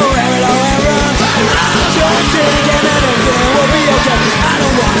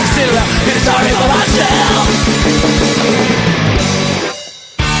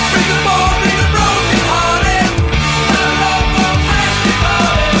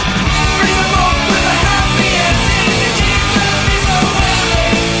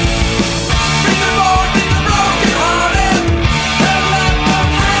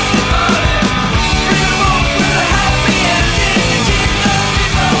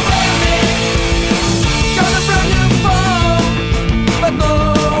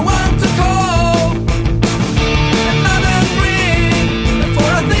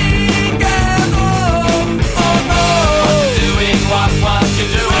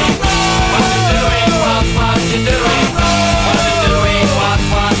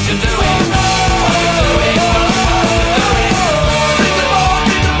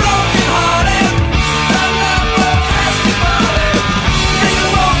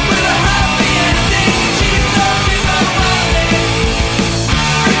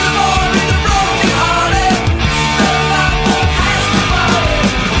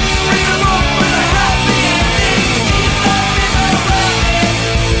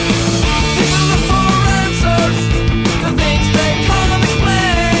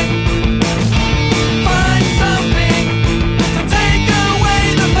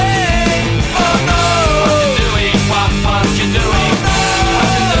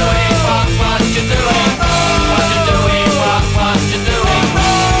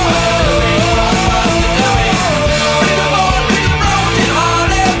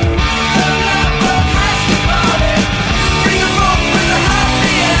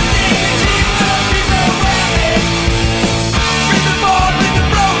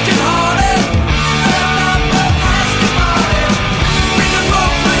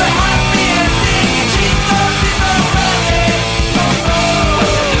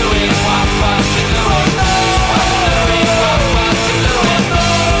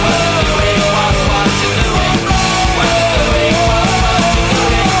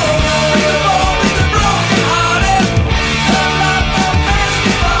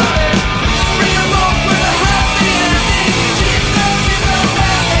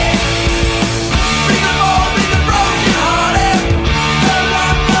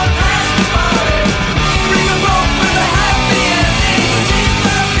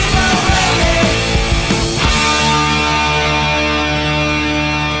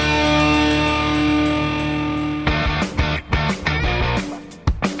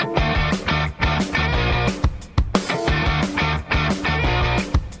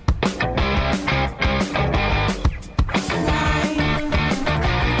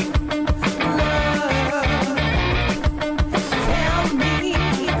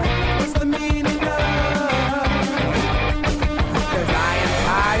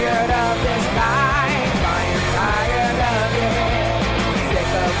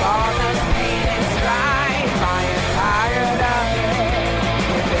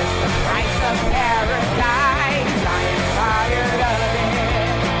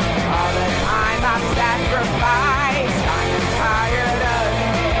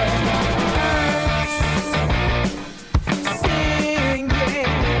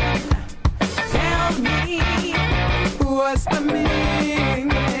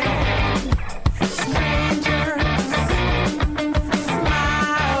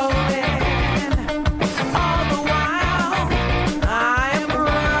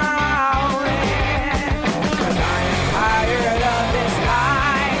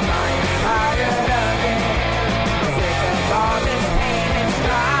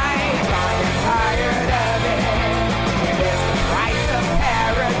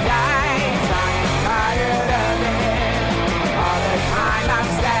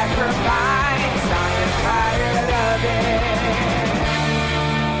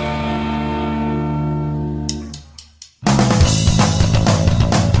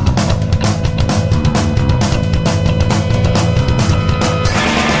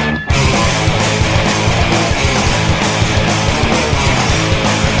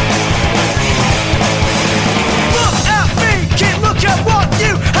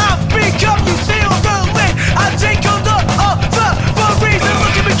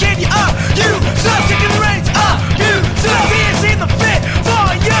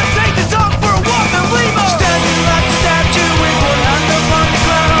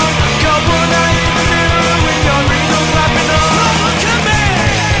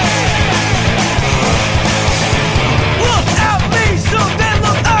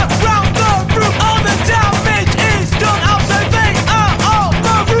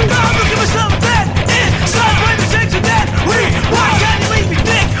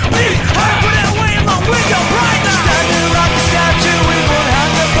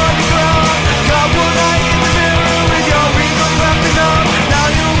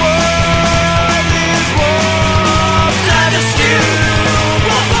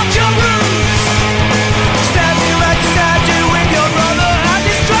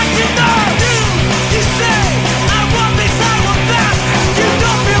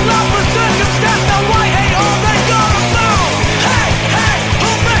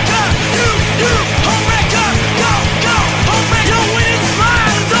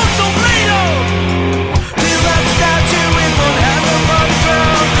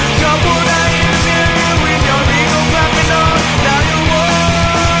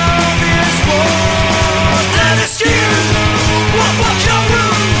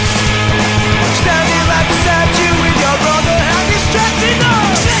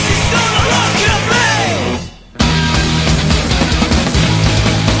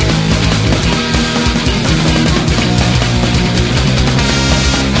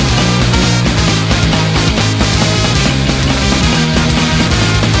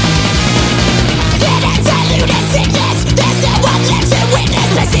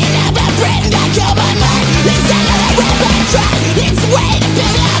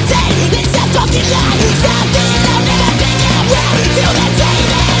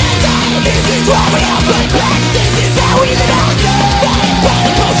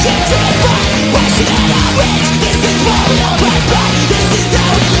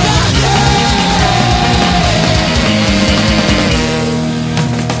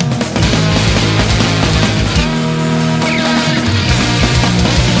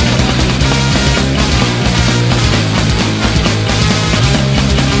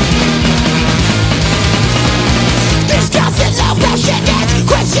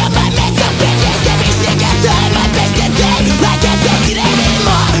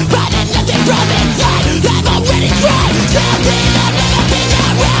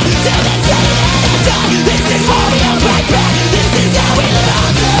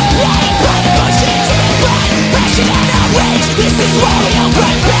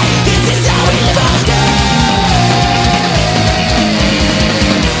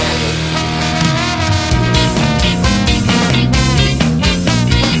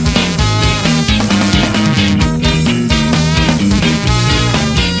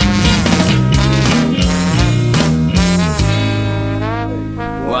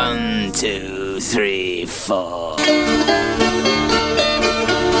fuck.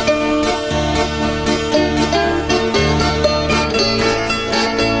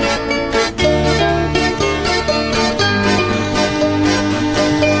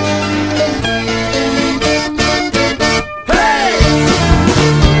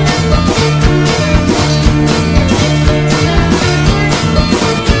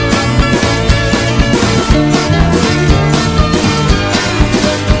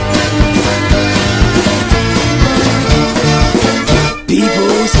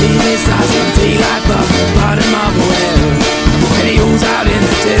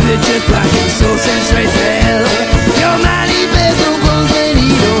 Just black and so sent straight to hell. Your man, he bears no bones when he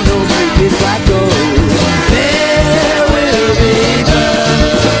don't know make his black gold. There will be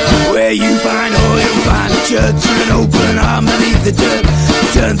blood. Where you find oil, you'll find a church and an open arm beneath the dirt.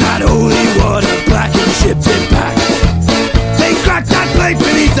 Turns that holy water black and shipped it back. They cracked that plate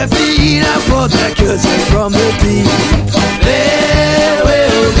beneath their feet and poured their curses from the deep. There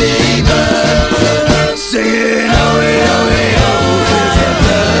will be blood. Singing, oh, oh, oh, there's a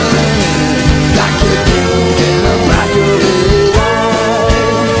blood. Like a king in the back of his eye.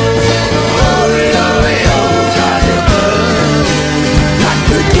 Oh, there's a blood.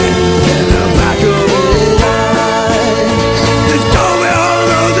 Like a king in the back of his eye. Just go beyond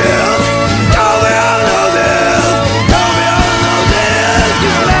those hills. Go beyond those hills. Go beyond those hills.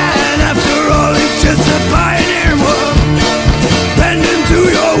 'Cause man, after all, is just a pioneer work. Bend him to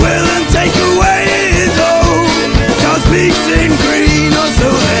your will and take away his own. Cause peace in green, or so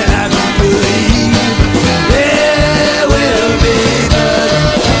they have you believe. There will be blood.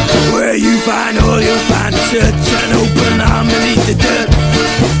 Where you find oil, you'll find a church, an open arm beneath the dirt.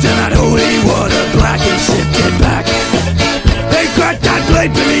 Turn that holy water black and shipped it back. They cracked that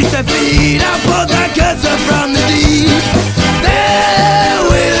blade beneath their feet and pulled that cursor from the deep. There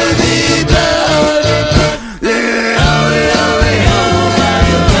will be blood. There will be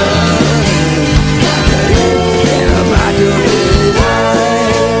blood. In the back of his eye.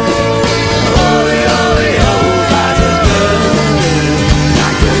 Oh, fires of blood.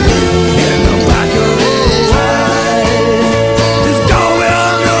 Like a in the back of his eye. Just go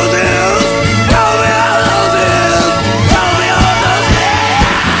beyond those hills. Go beyond those hills. Go beyond those hills.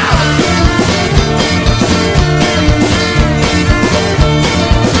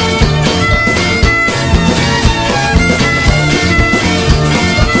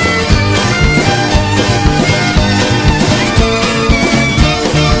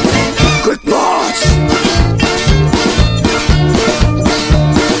 Quick march.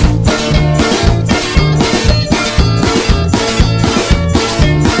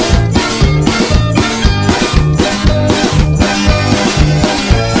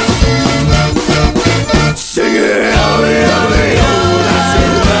 Sing it, oh, that's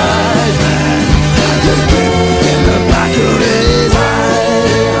it, wise man. Like a grip in the back of his eye.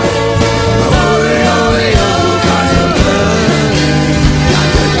 Oh, fires of blood.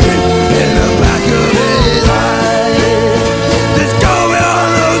 Like a grip in the back of his eye. Just go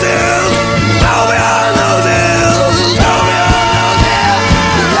beyond those hills. Go beyond those hills. Go beyond those hills.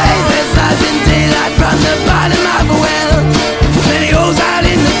 The lazy stars in daylight from the bottom of a well. Many holes out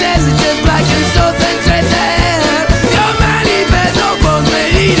in the desert, just black and so sent straight to hell. Your man, he bears no bones, but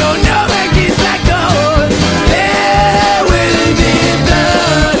he don't know make his black gold. There will be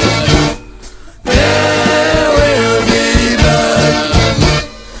blood. There will be blood.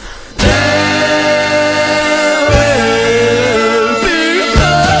 There will be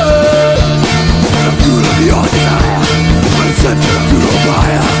blood. The fuel of your desire, one step to the funeral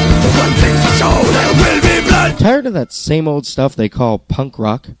pyre. One thing's for sure, there will be blood. Tired of that same old stuff they call punk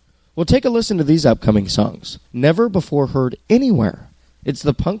rock? Well, take a listen to these upcoming songs. Never before heard anywhere. It's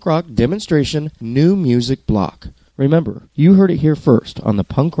the Punk Rock Demonstration New Music Block. Remember, you heard it here first on the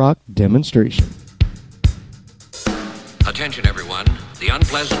Punk Rock Demonstration. Attention, everyone. The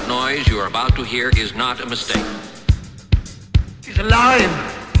unpleasant noise you are about to hear is not a mistake. He's alive!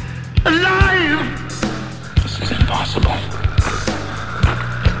 Alive! This is impossible.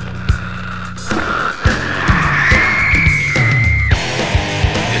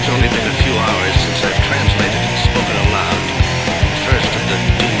 It's only been a few hours since I've translated and spoken aloud the first of the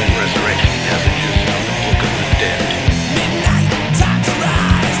demon resurrection passages from the Book of the Dead. Midnight, time to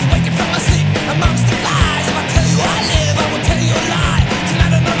rise. Waking from my sleep amongst the flies. If I tell you I live, I will tell you a lie.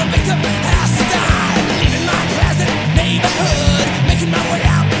 Tonight another victim has to die. Leaving my present neighborhood, making my way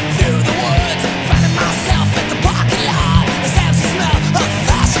out through the woods, finding myself at the parking lot.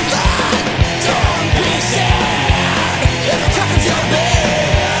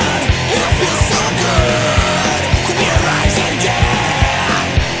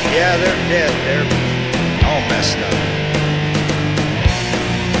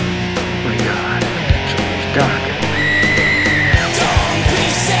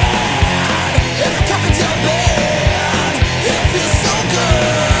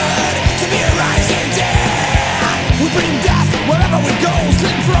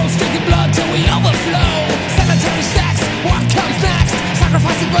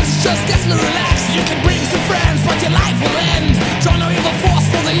 Just get to relax. You can bring some friends, but your life will end. Join no evil force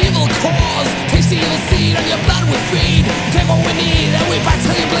for the evil cause. Taste the evil seed and your blood will feed. Take what we need and we bite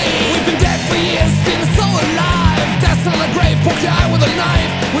till you bleed. We've been dead for years, feeling so alive. Death's on the grave, poke your eye with a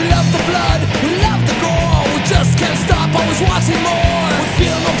knife. We love the blood, we love the gore. We just can't stop, always wanting more. We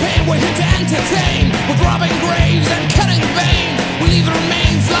feel no pain, we're here to entertain. With robbing graves and cutting veins. We leave the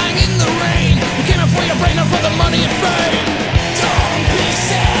remains lying in the rain. We came up for your brain, not for the money and fame. Don't be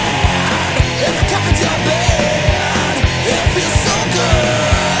sad if the coffin's your bed. It feels so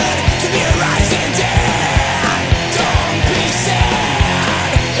good to be a rising dead. Don't be sad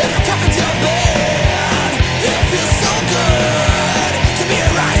if the coffin's your bed. It feels so good to be a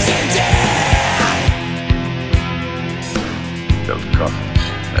rising dead. Those coffins,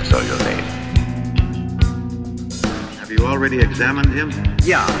 that's all you'll need. Have you already examined him?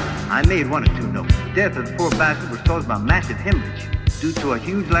 Yeah, I made one or two notes. The death of the poor bastard was caused by massive hemorrhage due to a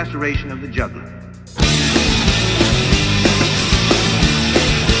huge laceration of the jugular.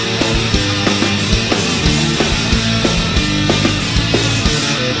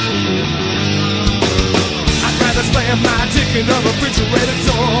 I'd rather slam my dick in a refrigerator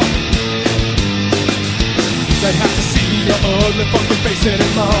door than have to see your ugly fucking face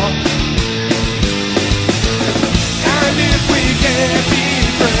anymore. And if we can't be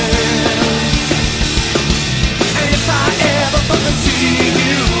friends, and if I ever fucking see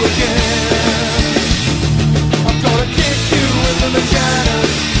you again, I'm gonna kick you in the vagina,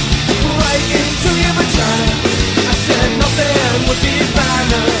 right into your vagina. I said nothing would be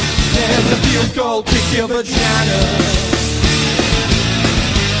finer than the field goal kick your vagina.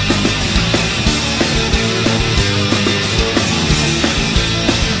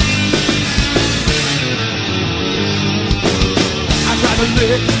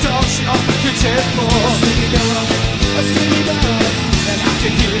 Lick the dog shit off the kitchen floor. A skinny dog, and I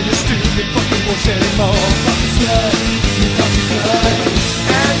can hear your stupid fucking voice anymore. Fucking slut, you fucking slut.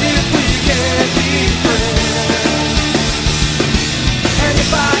 And if we can't be friends, and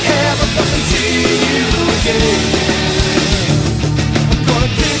if I ever fucking see you again, I'm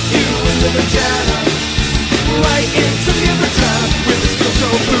gonna kick you in the vagina, right into your vagina, with the steel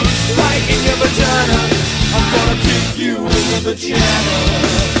toe boot, right in your vagina. I'm gonna kick you in the vagina.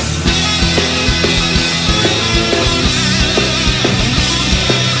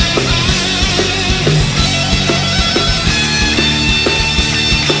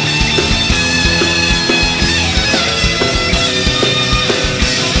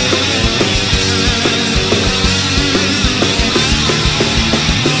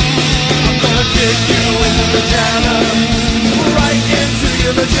 I'm gonna kick you in the vagina, right into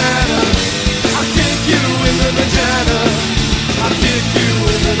your vagina. I'll kick you in the vagina. I'll kick you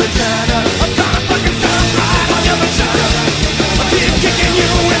in the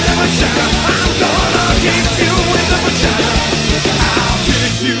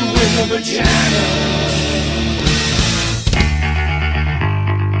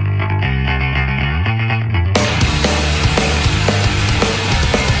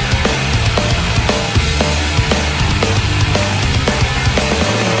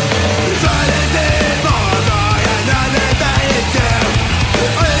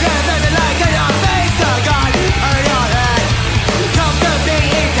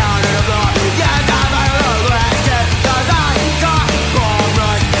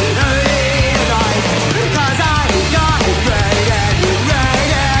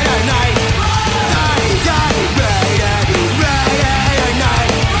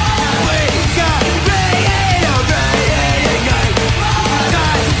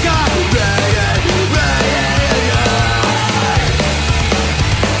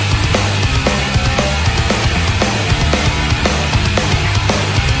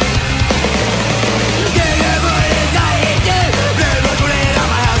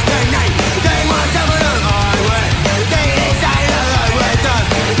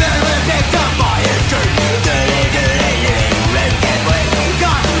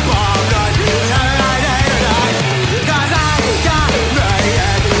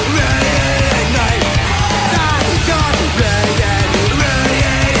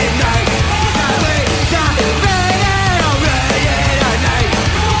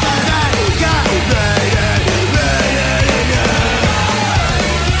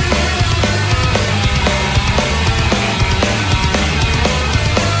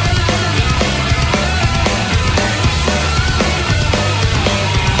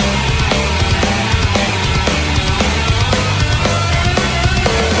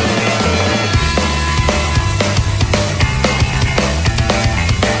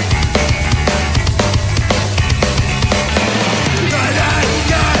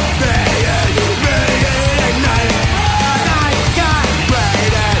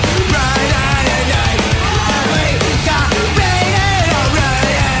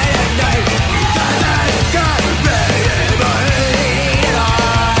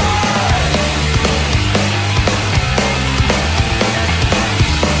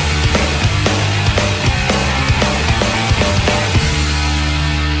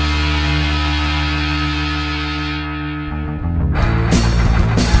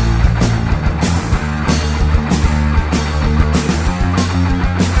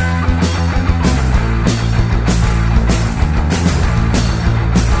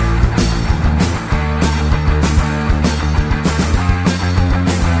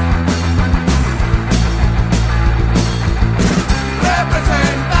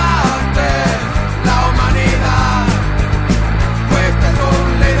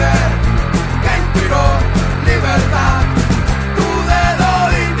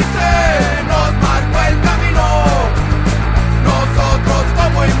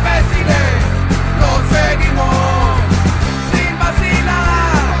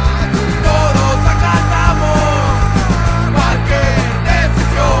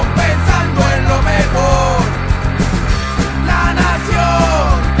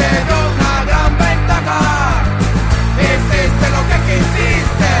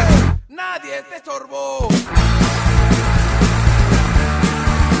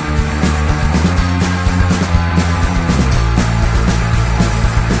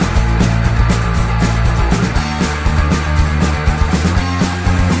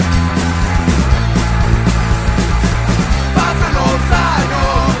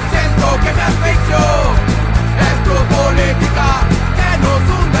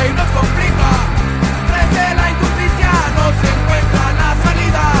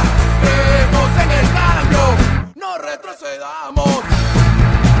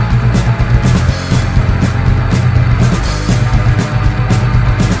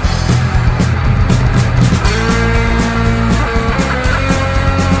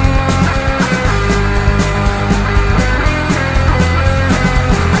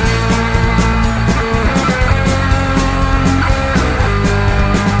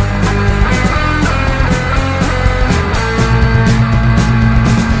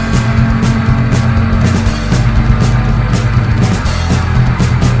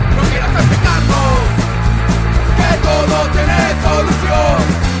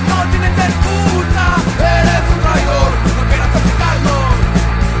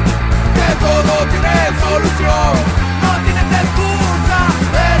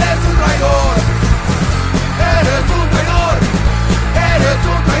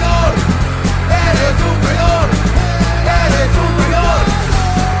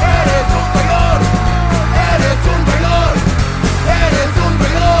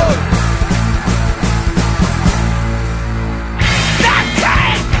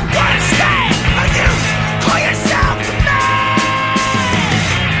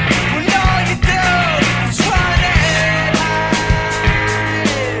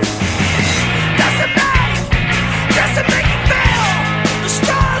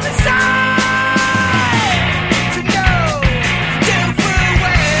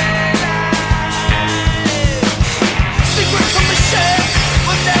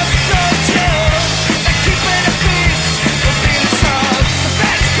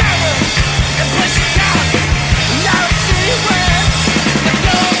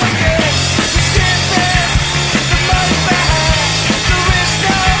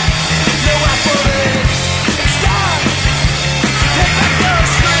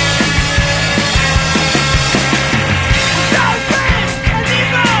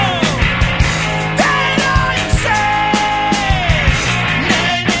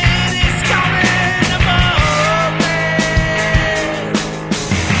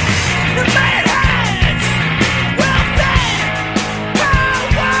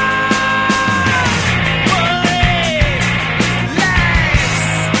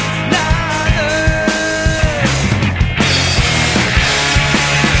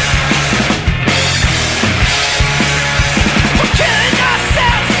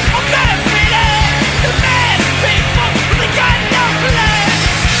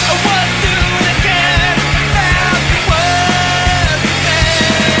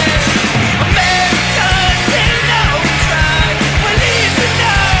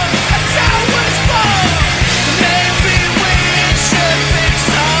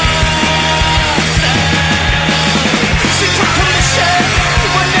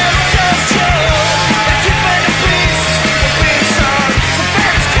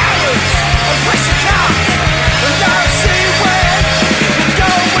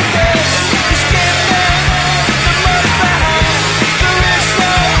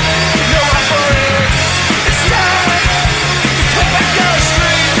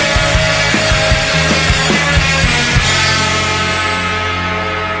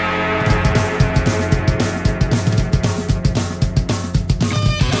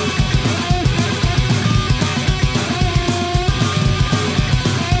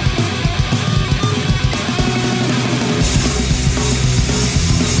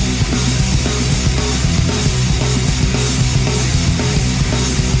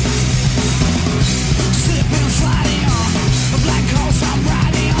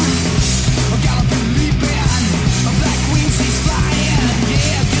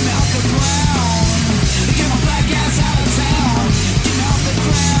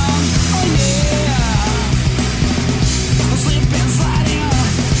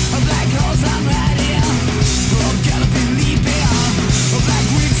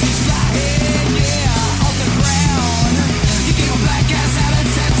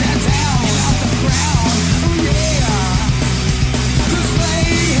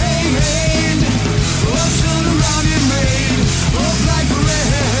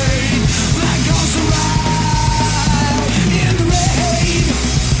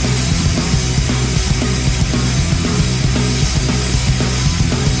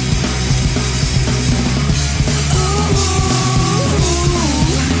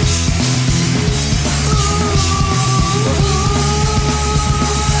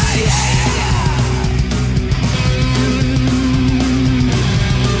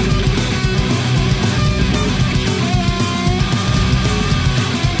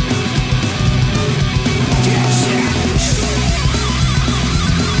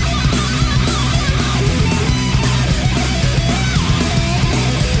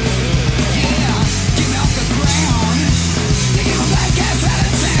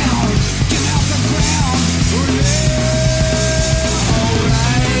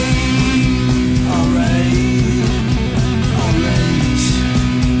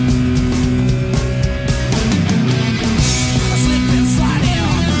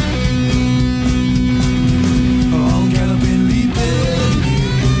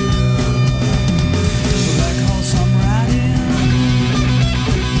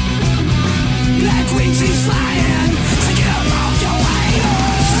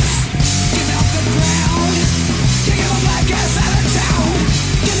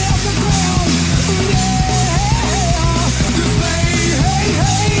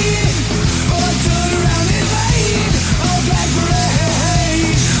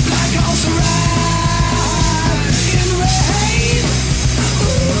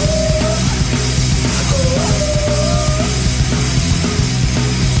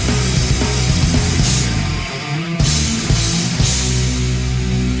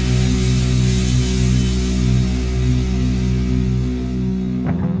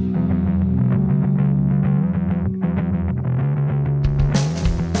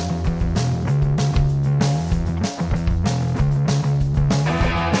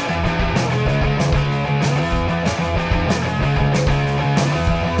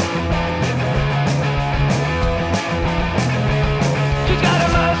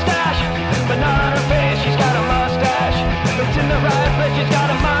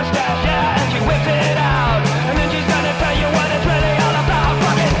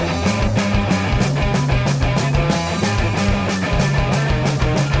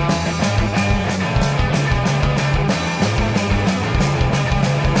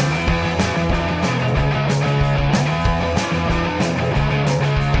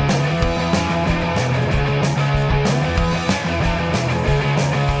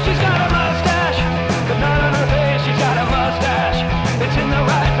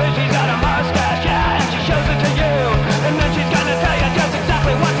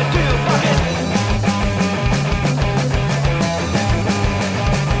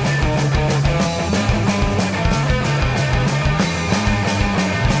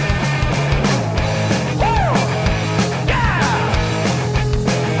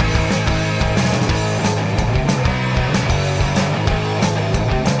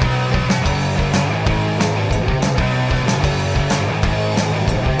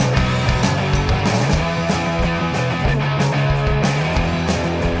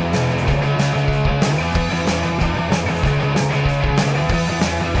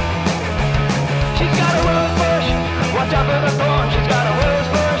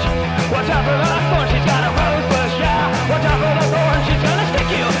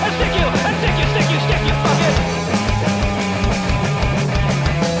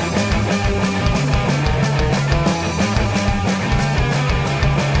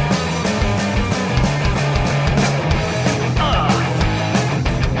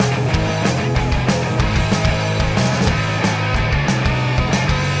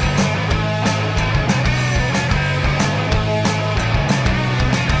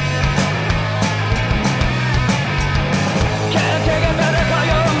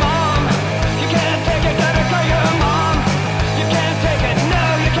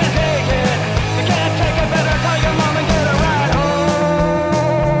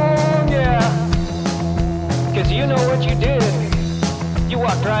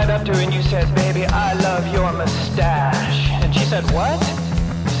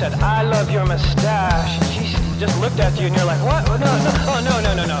said, I love your mustache. And she just looked at you and you're like, what? No.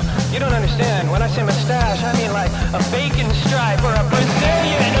 You don't understand. When I say mustache, I mean like a bacon stripe or a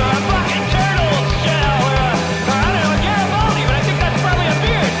Brazilian or a fucking turtle shell or I don't know, a Garibaldi, but I think that's probably a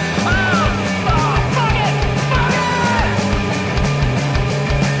beard. Fuck it!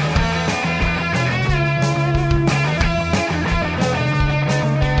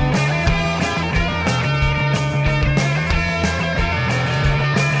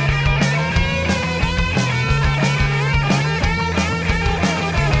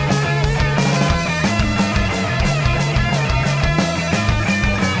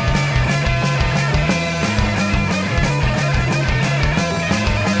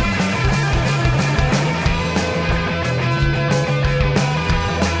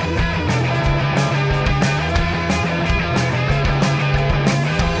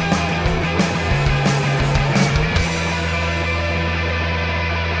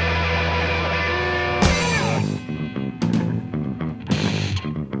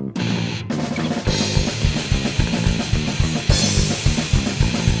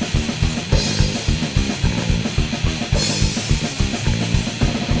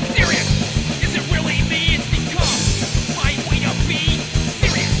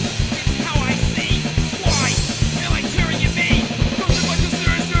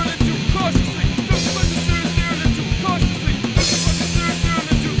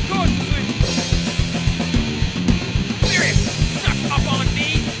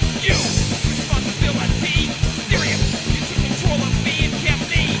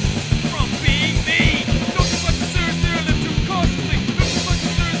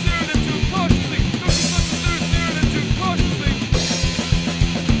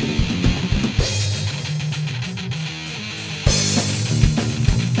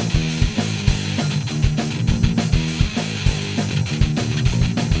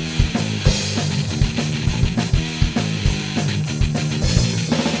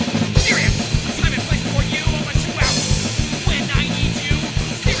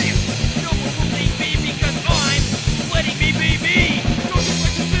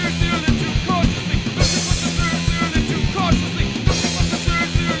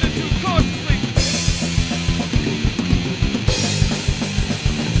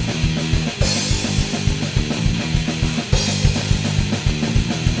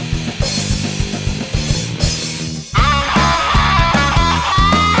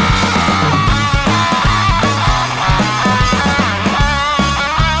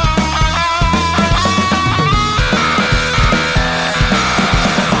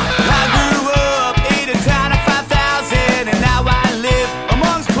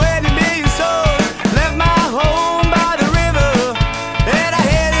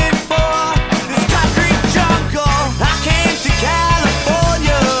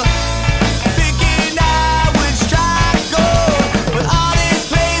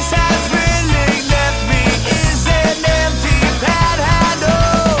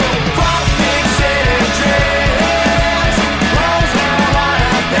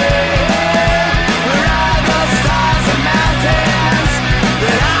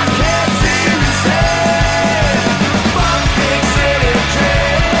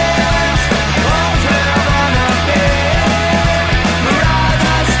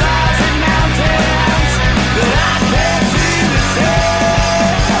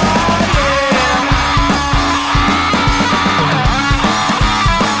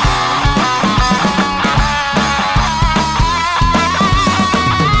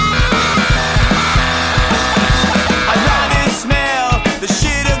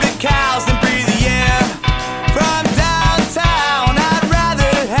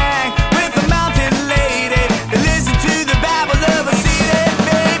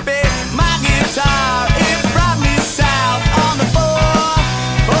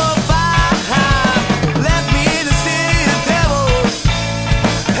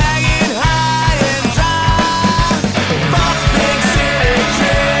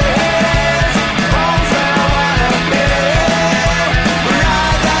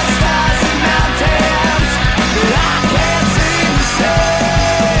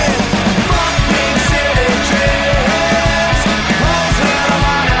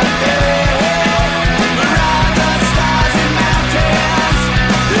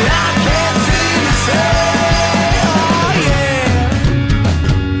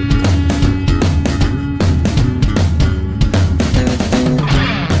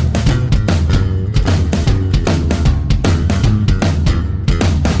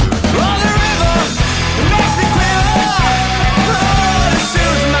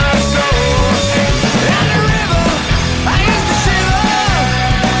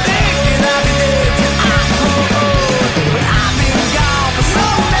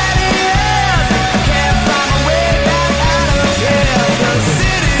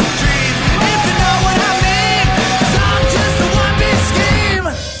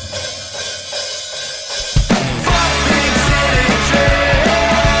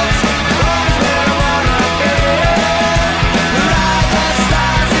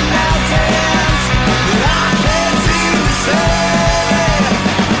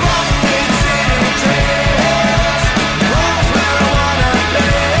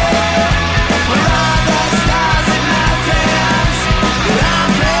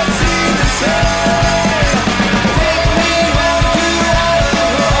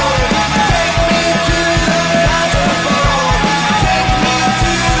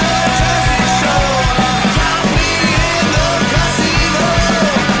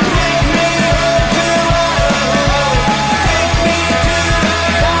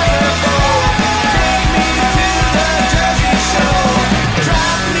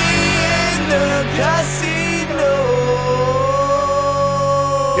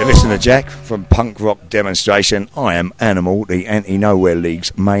 listen to Jack from Punk Rock Demonstration. I am Animal, the Anti-Nowhere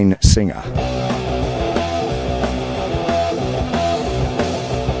League's main singer.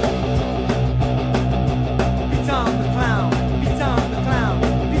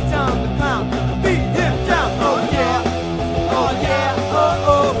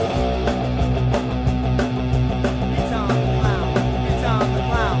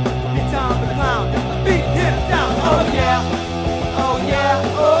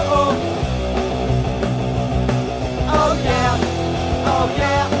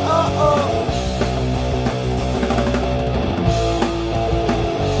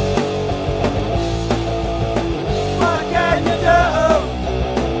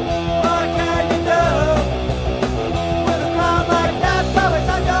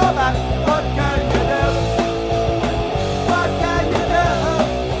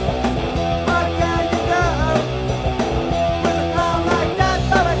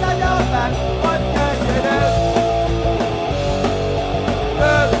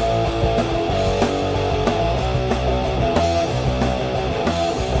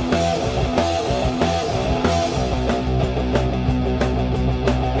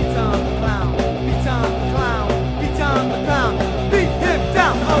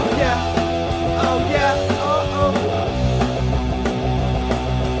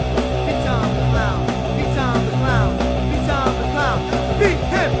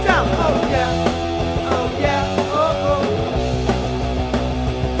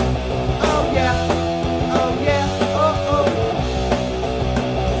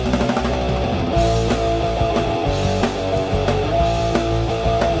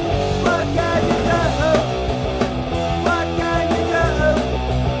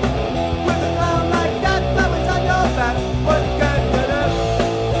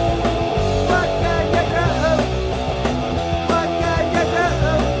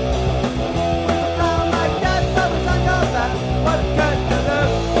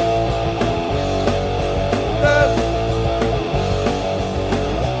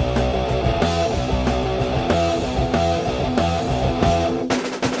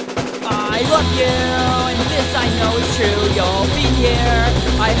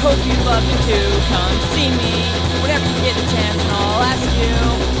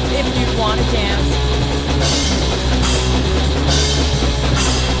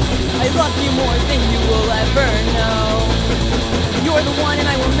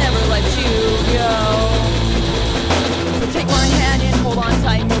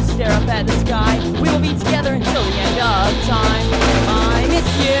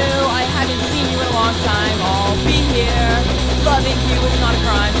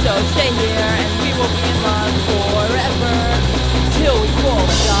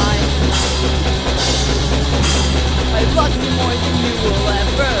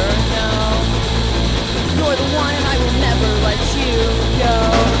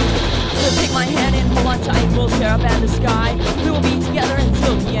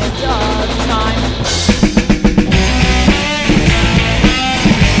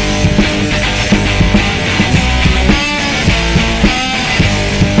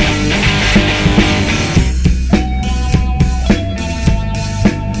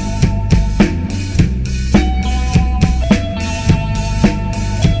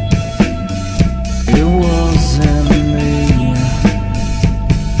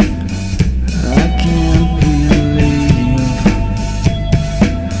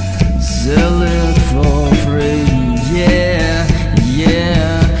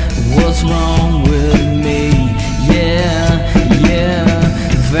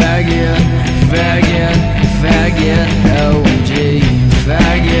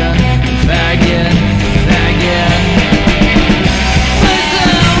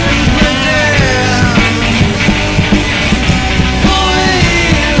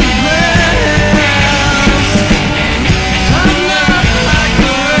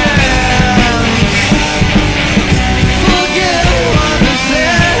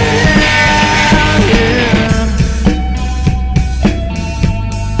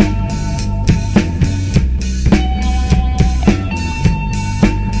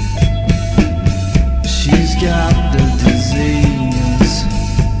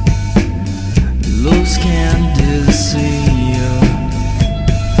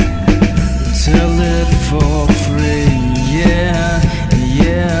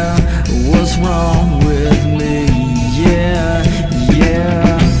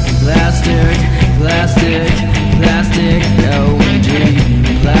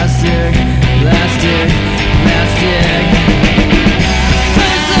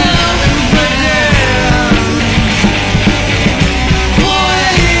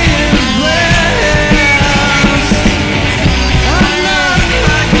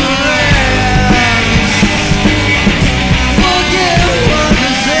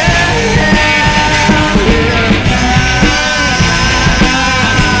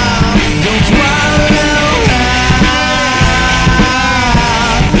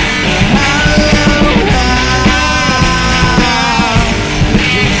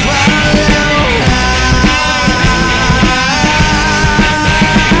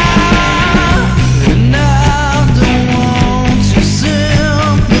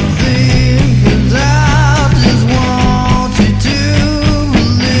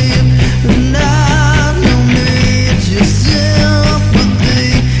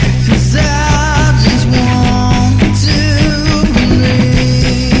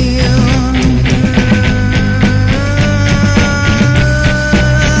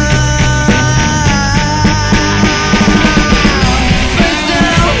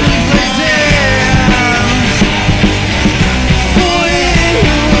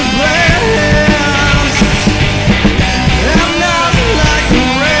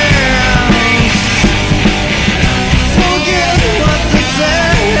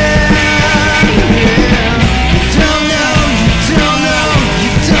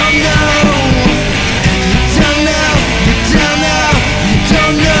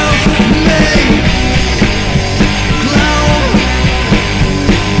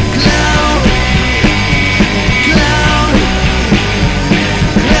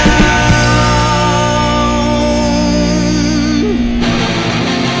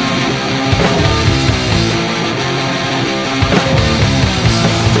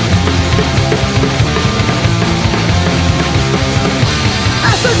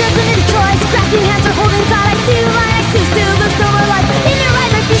 holding tight, I see the light, I see still the silver light. In your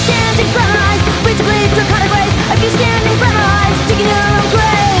eyes, I feel standing from my eyes. Basically, draconic rays, I feel standing from my eyes, digging your own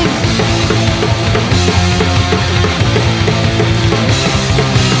grave.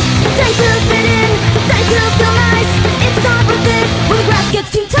 Time to fit in, time to feel nice. It's not worth it when the grass gets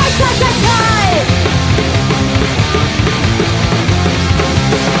too tight, tight, tight, tight.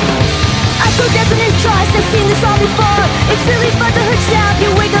 I saw definite trust, I've seen this all before. It's really fun to hurt yourself. You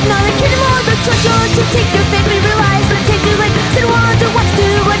wake up not like anymore. The trust yours to take your fate, but you realize when it takes you late. Sit and wonder what to do,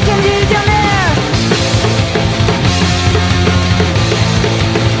 what can you do down there?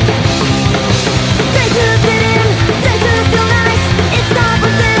 Time to fit in, time to feel nice. It's not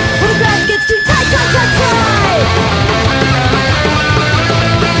worth it when the grass gets too tight, tight, tight, tight.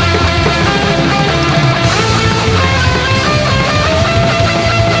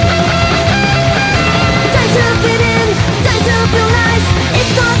 Time to fit in, time to feel nice.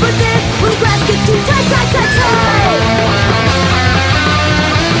 It's not worth it when the grass gets too tight, tight, tight, tight.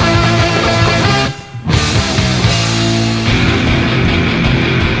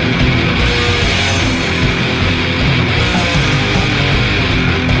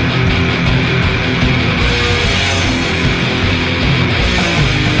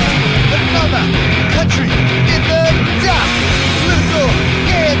 Another country in the dust. Political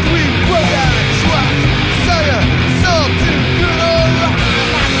hands we broke our trust. Sucker, soul to good old rock.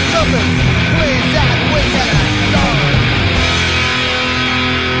 Like jumping, plays out way at a dawn.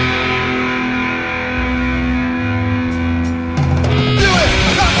 Do it,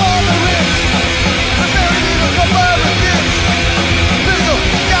 not for the rich. The very little couple of kids. Political,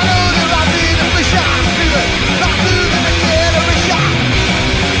 got on the right in the fish eye. Feel it, not through the head of a shot.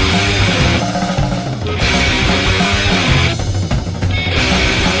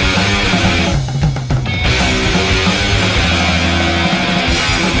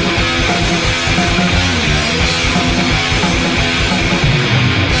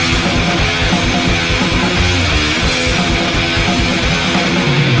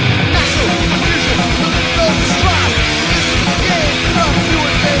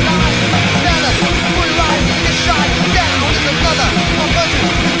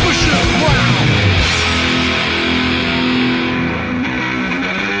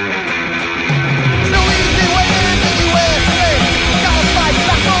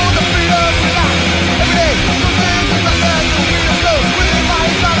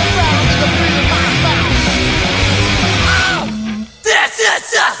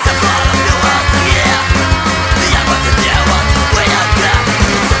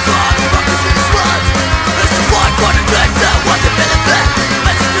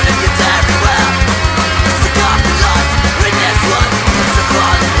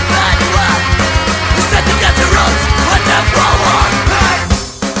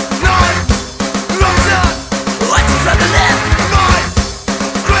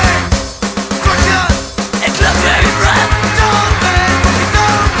 It looks very bright. Don't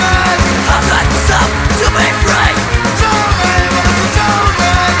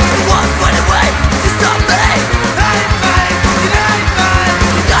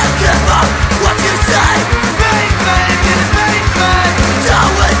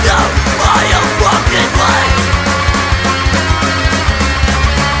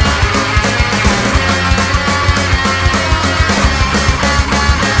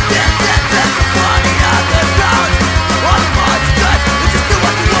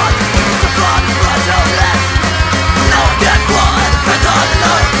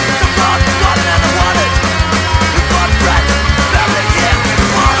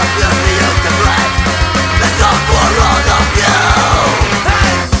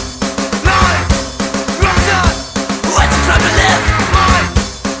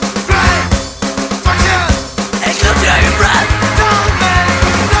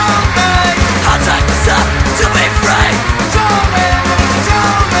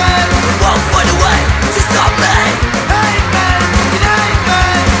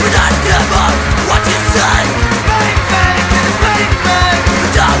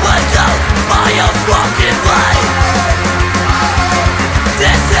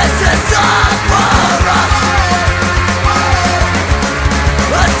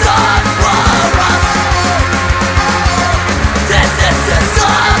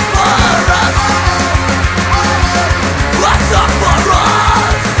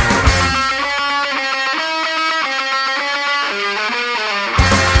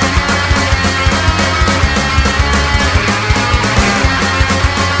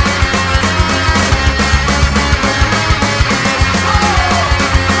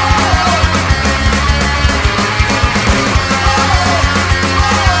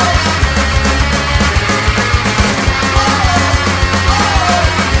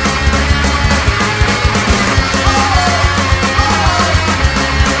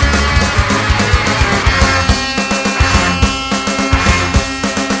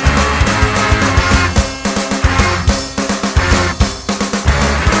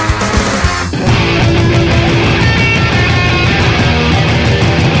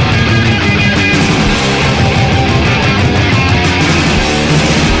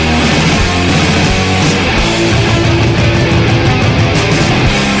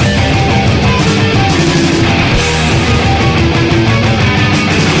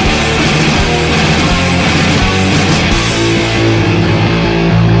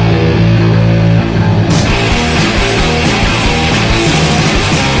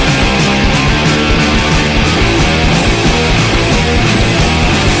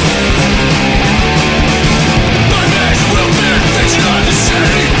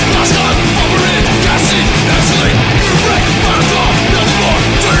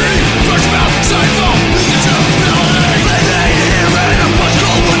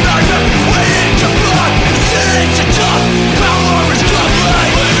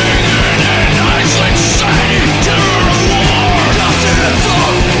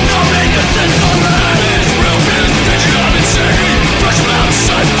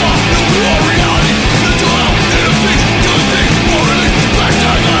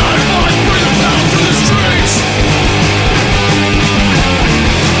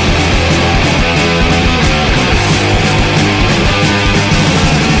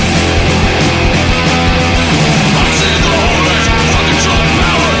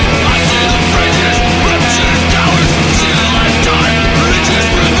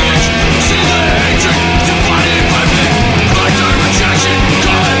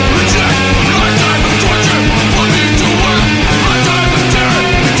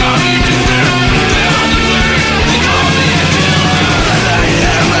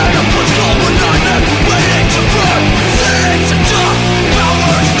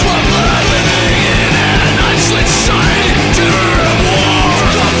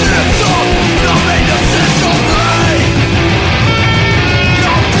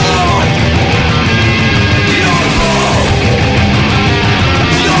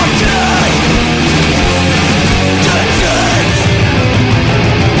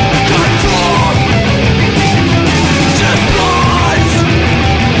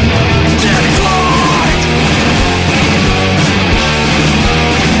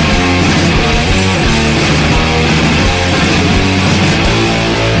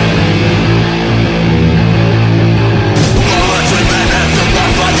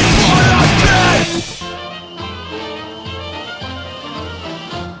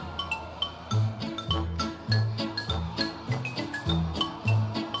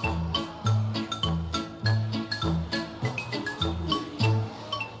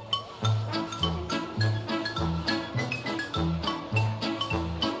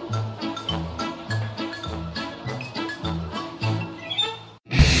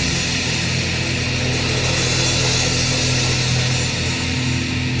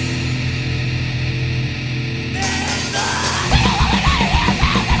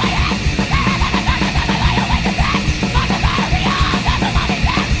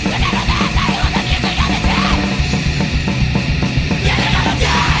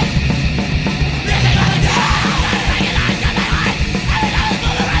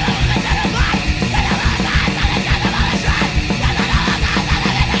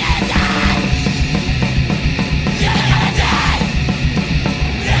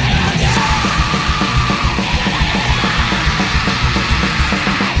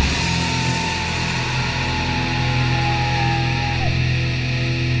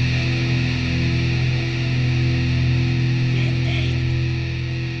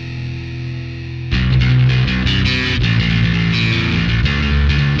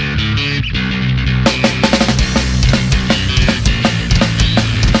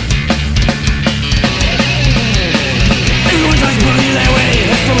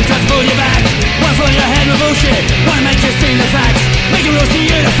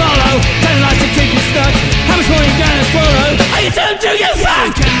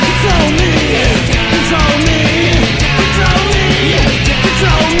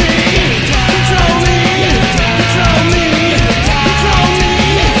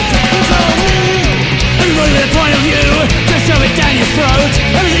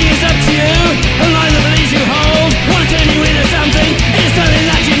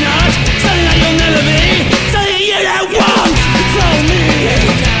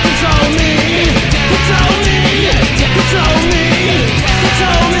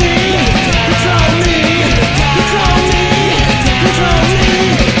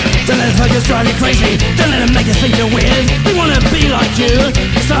think they're weird, they wanna be like you.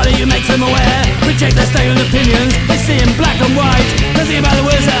 Slowly you make them aware, reject their statement opinions. They see in black and white, they think about the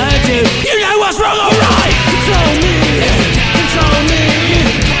words that hurt you. You know what's wrong or right. Control me, control me,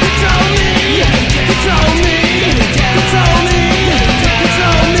 control me, control me, control me,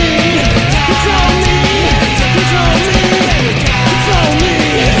 control me, control me, control me, control me, control me,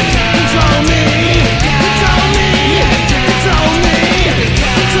 control me, control me, control me, control me,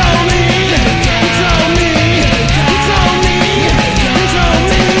 control me, control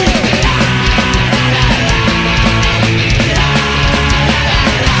me.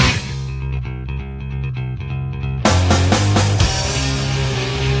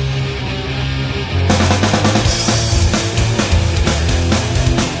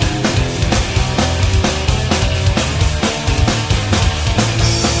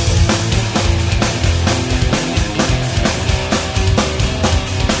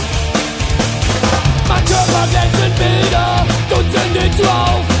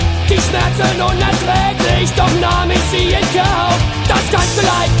 Schmerzen unerträglich, doch nahm ich sie in Kauf. Das ganze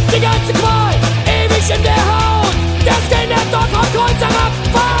Leid, die ganze Qual, ewig in der Haut. Der Skinhead dort vom Kreuz herab,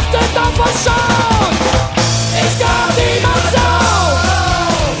 verhaftet auf uns schaut. Ich gab niemals auf,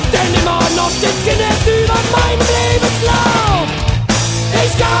 denn immer noch steht Skinhead über meinen Lebenslauf.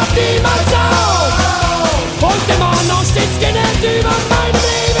 Ich gab niemals auf, und immer noch steht Skinhead über meinen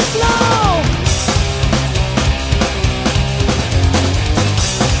Lebenslauf.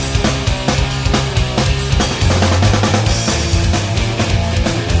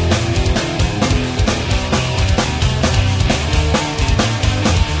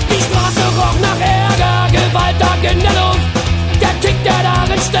 In der Luft, der Kick, der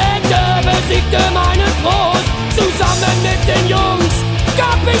darin steckte, besiegte meinen Trost. Zusammen mit den Jungs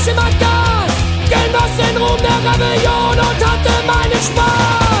gab ich immer Gas, genoss den Ruhm der Rebellion und hatte meinen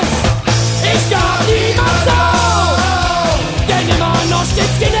Spaß. Ich gab niemals auf, denn immer noch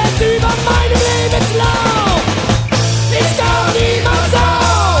steht Skinhead über meinem Lebenslauf. Ich gab niemals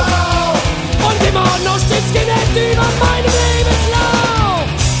auf, und immer noch steht Skinhead über meinem Lebenslauf.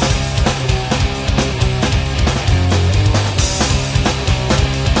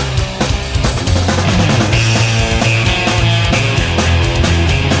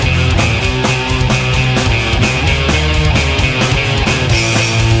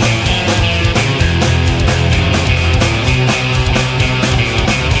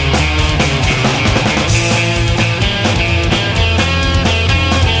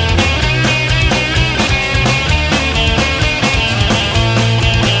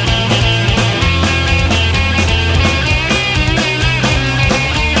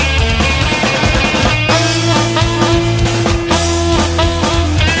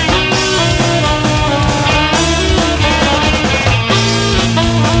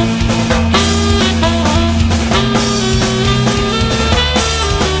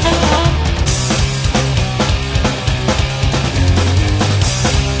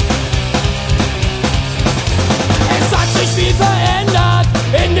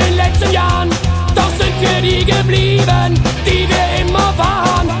 Die wir immer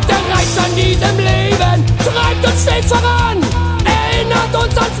waren, der Reiz an diesem Leben treibt uns stets voran, erinnert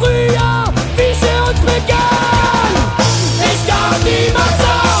uns an früher, wie es für uns begann. Ich gab niemals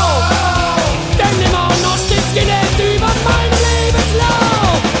auf, denn immer noch steht Skinhead über meinen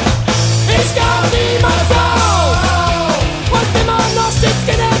Lebenslauf. Ich gab niemals auf, und immer noch steht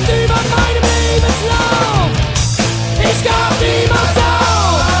Skinhead über meinem Lebenslauf. Ich gab niemals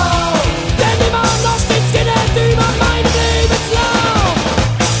auf, denn immer noch steht Skinhead über meinem Lebenslauf.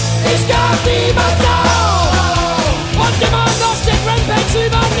 Ich gab niemals auf, und immer noch steht Rampage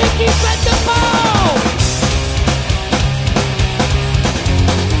über Nickys fette Frau.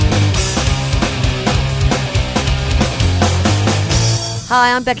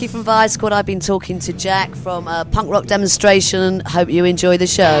 Hi, I'm Becky from Vice Squad. I've been talking to Jack from Punk Rock Demonstration. Hope you enjoy the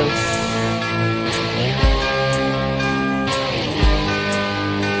show.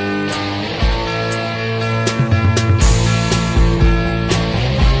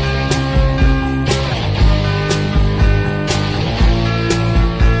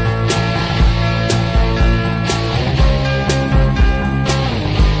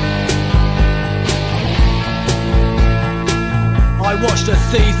 I watch the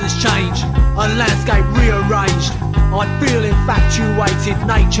seasons change, a landscape rearranged. I feel infatuated,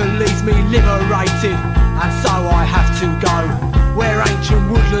 nature leaves me liberated. And so I have to go where ancient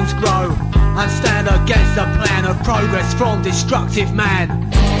woodlands grow and stand against the plan of progress from destructive man.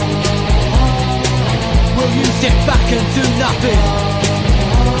 Will you sit back and do nothing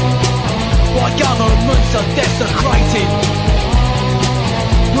while governments are desecrated?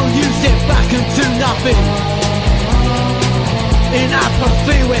 Will you sit back and do nothing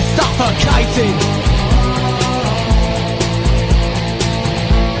apathy we're suffocating.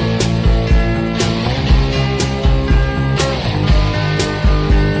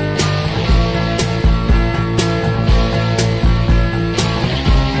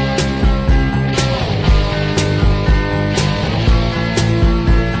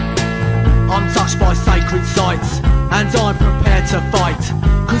 Touched by sacred sites, and I'm prepared to fight.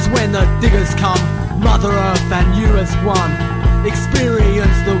 Cause when the diggers come, Mother Earth and you as one.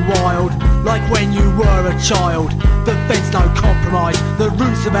 Experience the wild, like when you were a child. The fence no compromise, the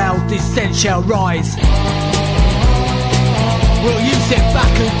roots of our descent shall rise. Will you sit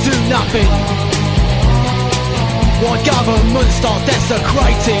back and do nothing? While governments start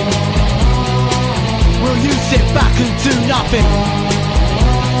desecrating? Will you sit back and do nothing?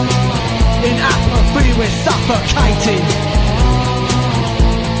 In apathy we're suffocating.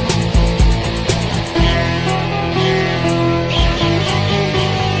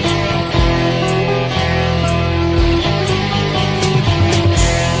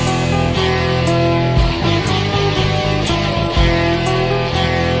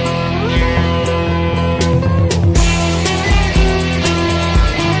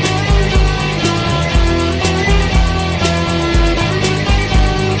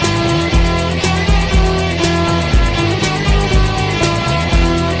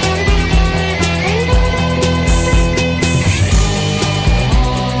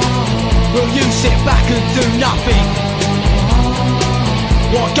 Sit back and do nothing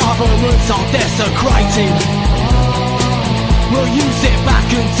while governments are desecrating? Will you sit back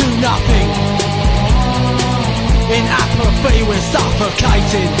and do nothing? In apathy we're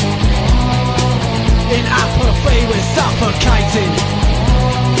suffocating. In apathy we're suffocating.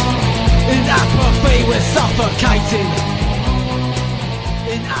 In apathy we're suffocating.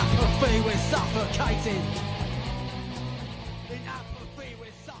 In apathy we're suffocating.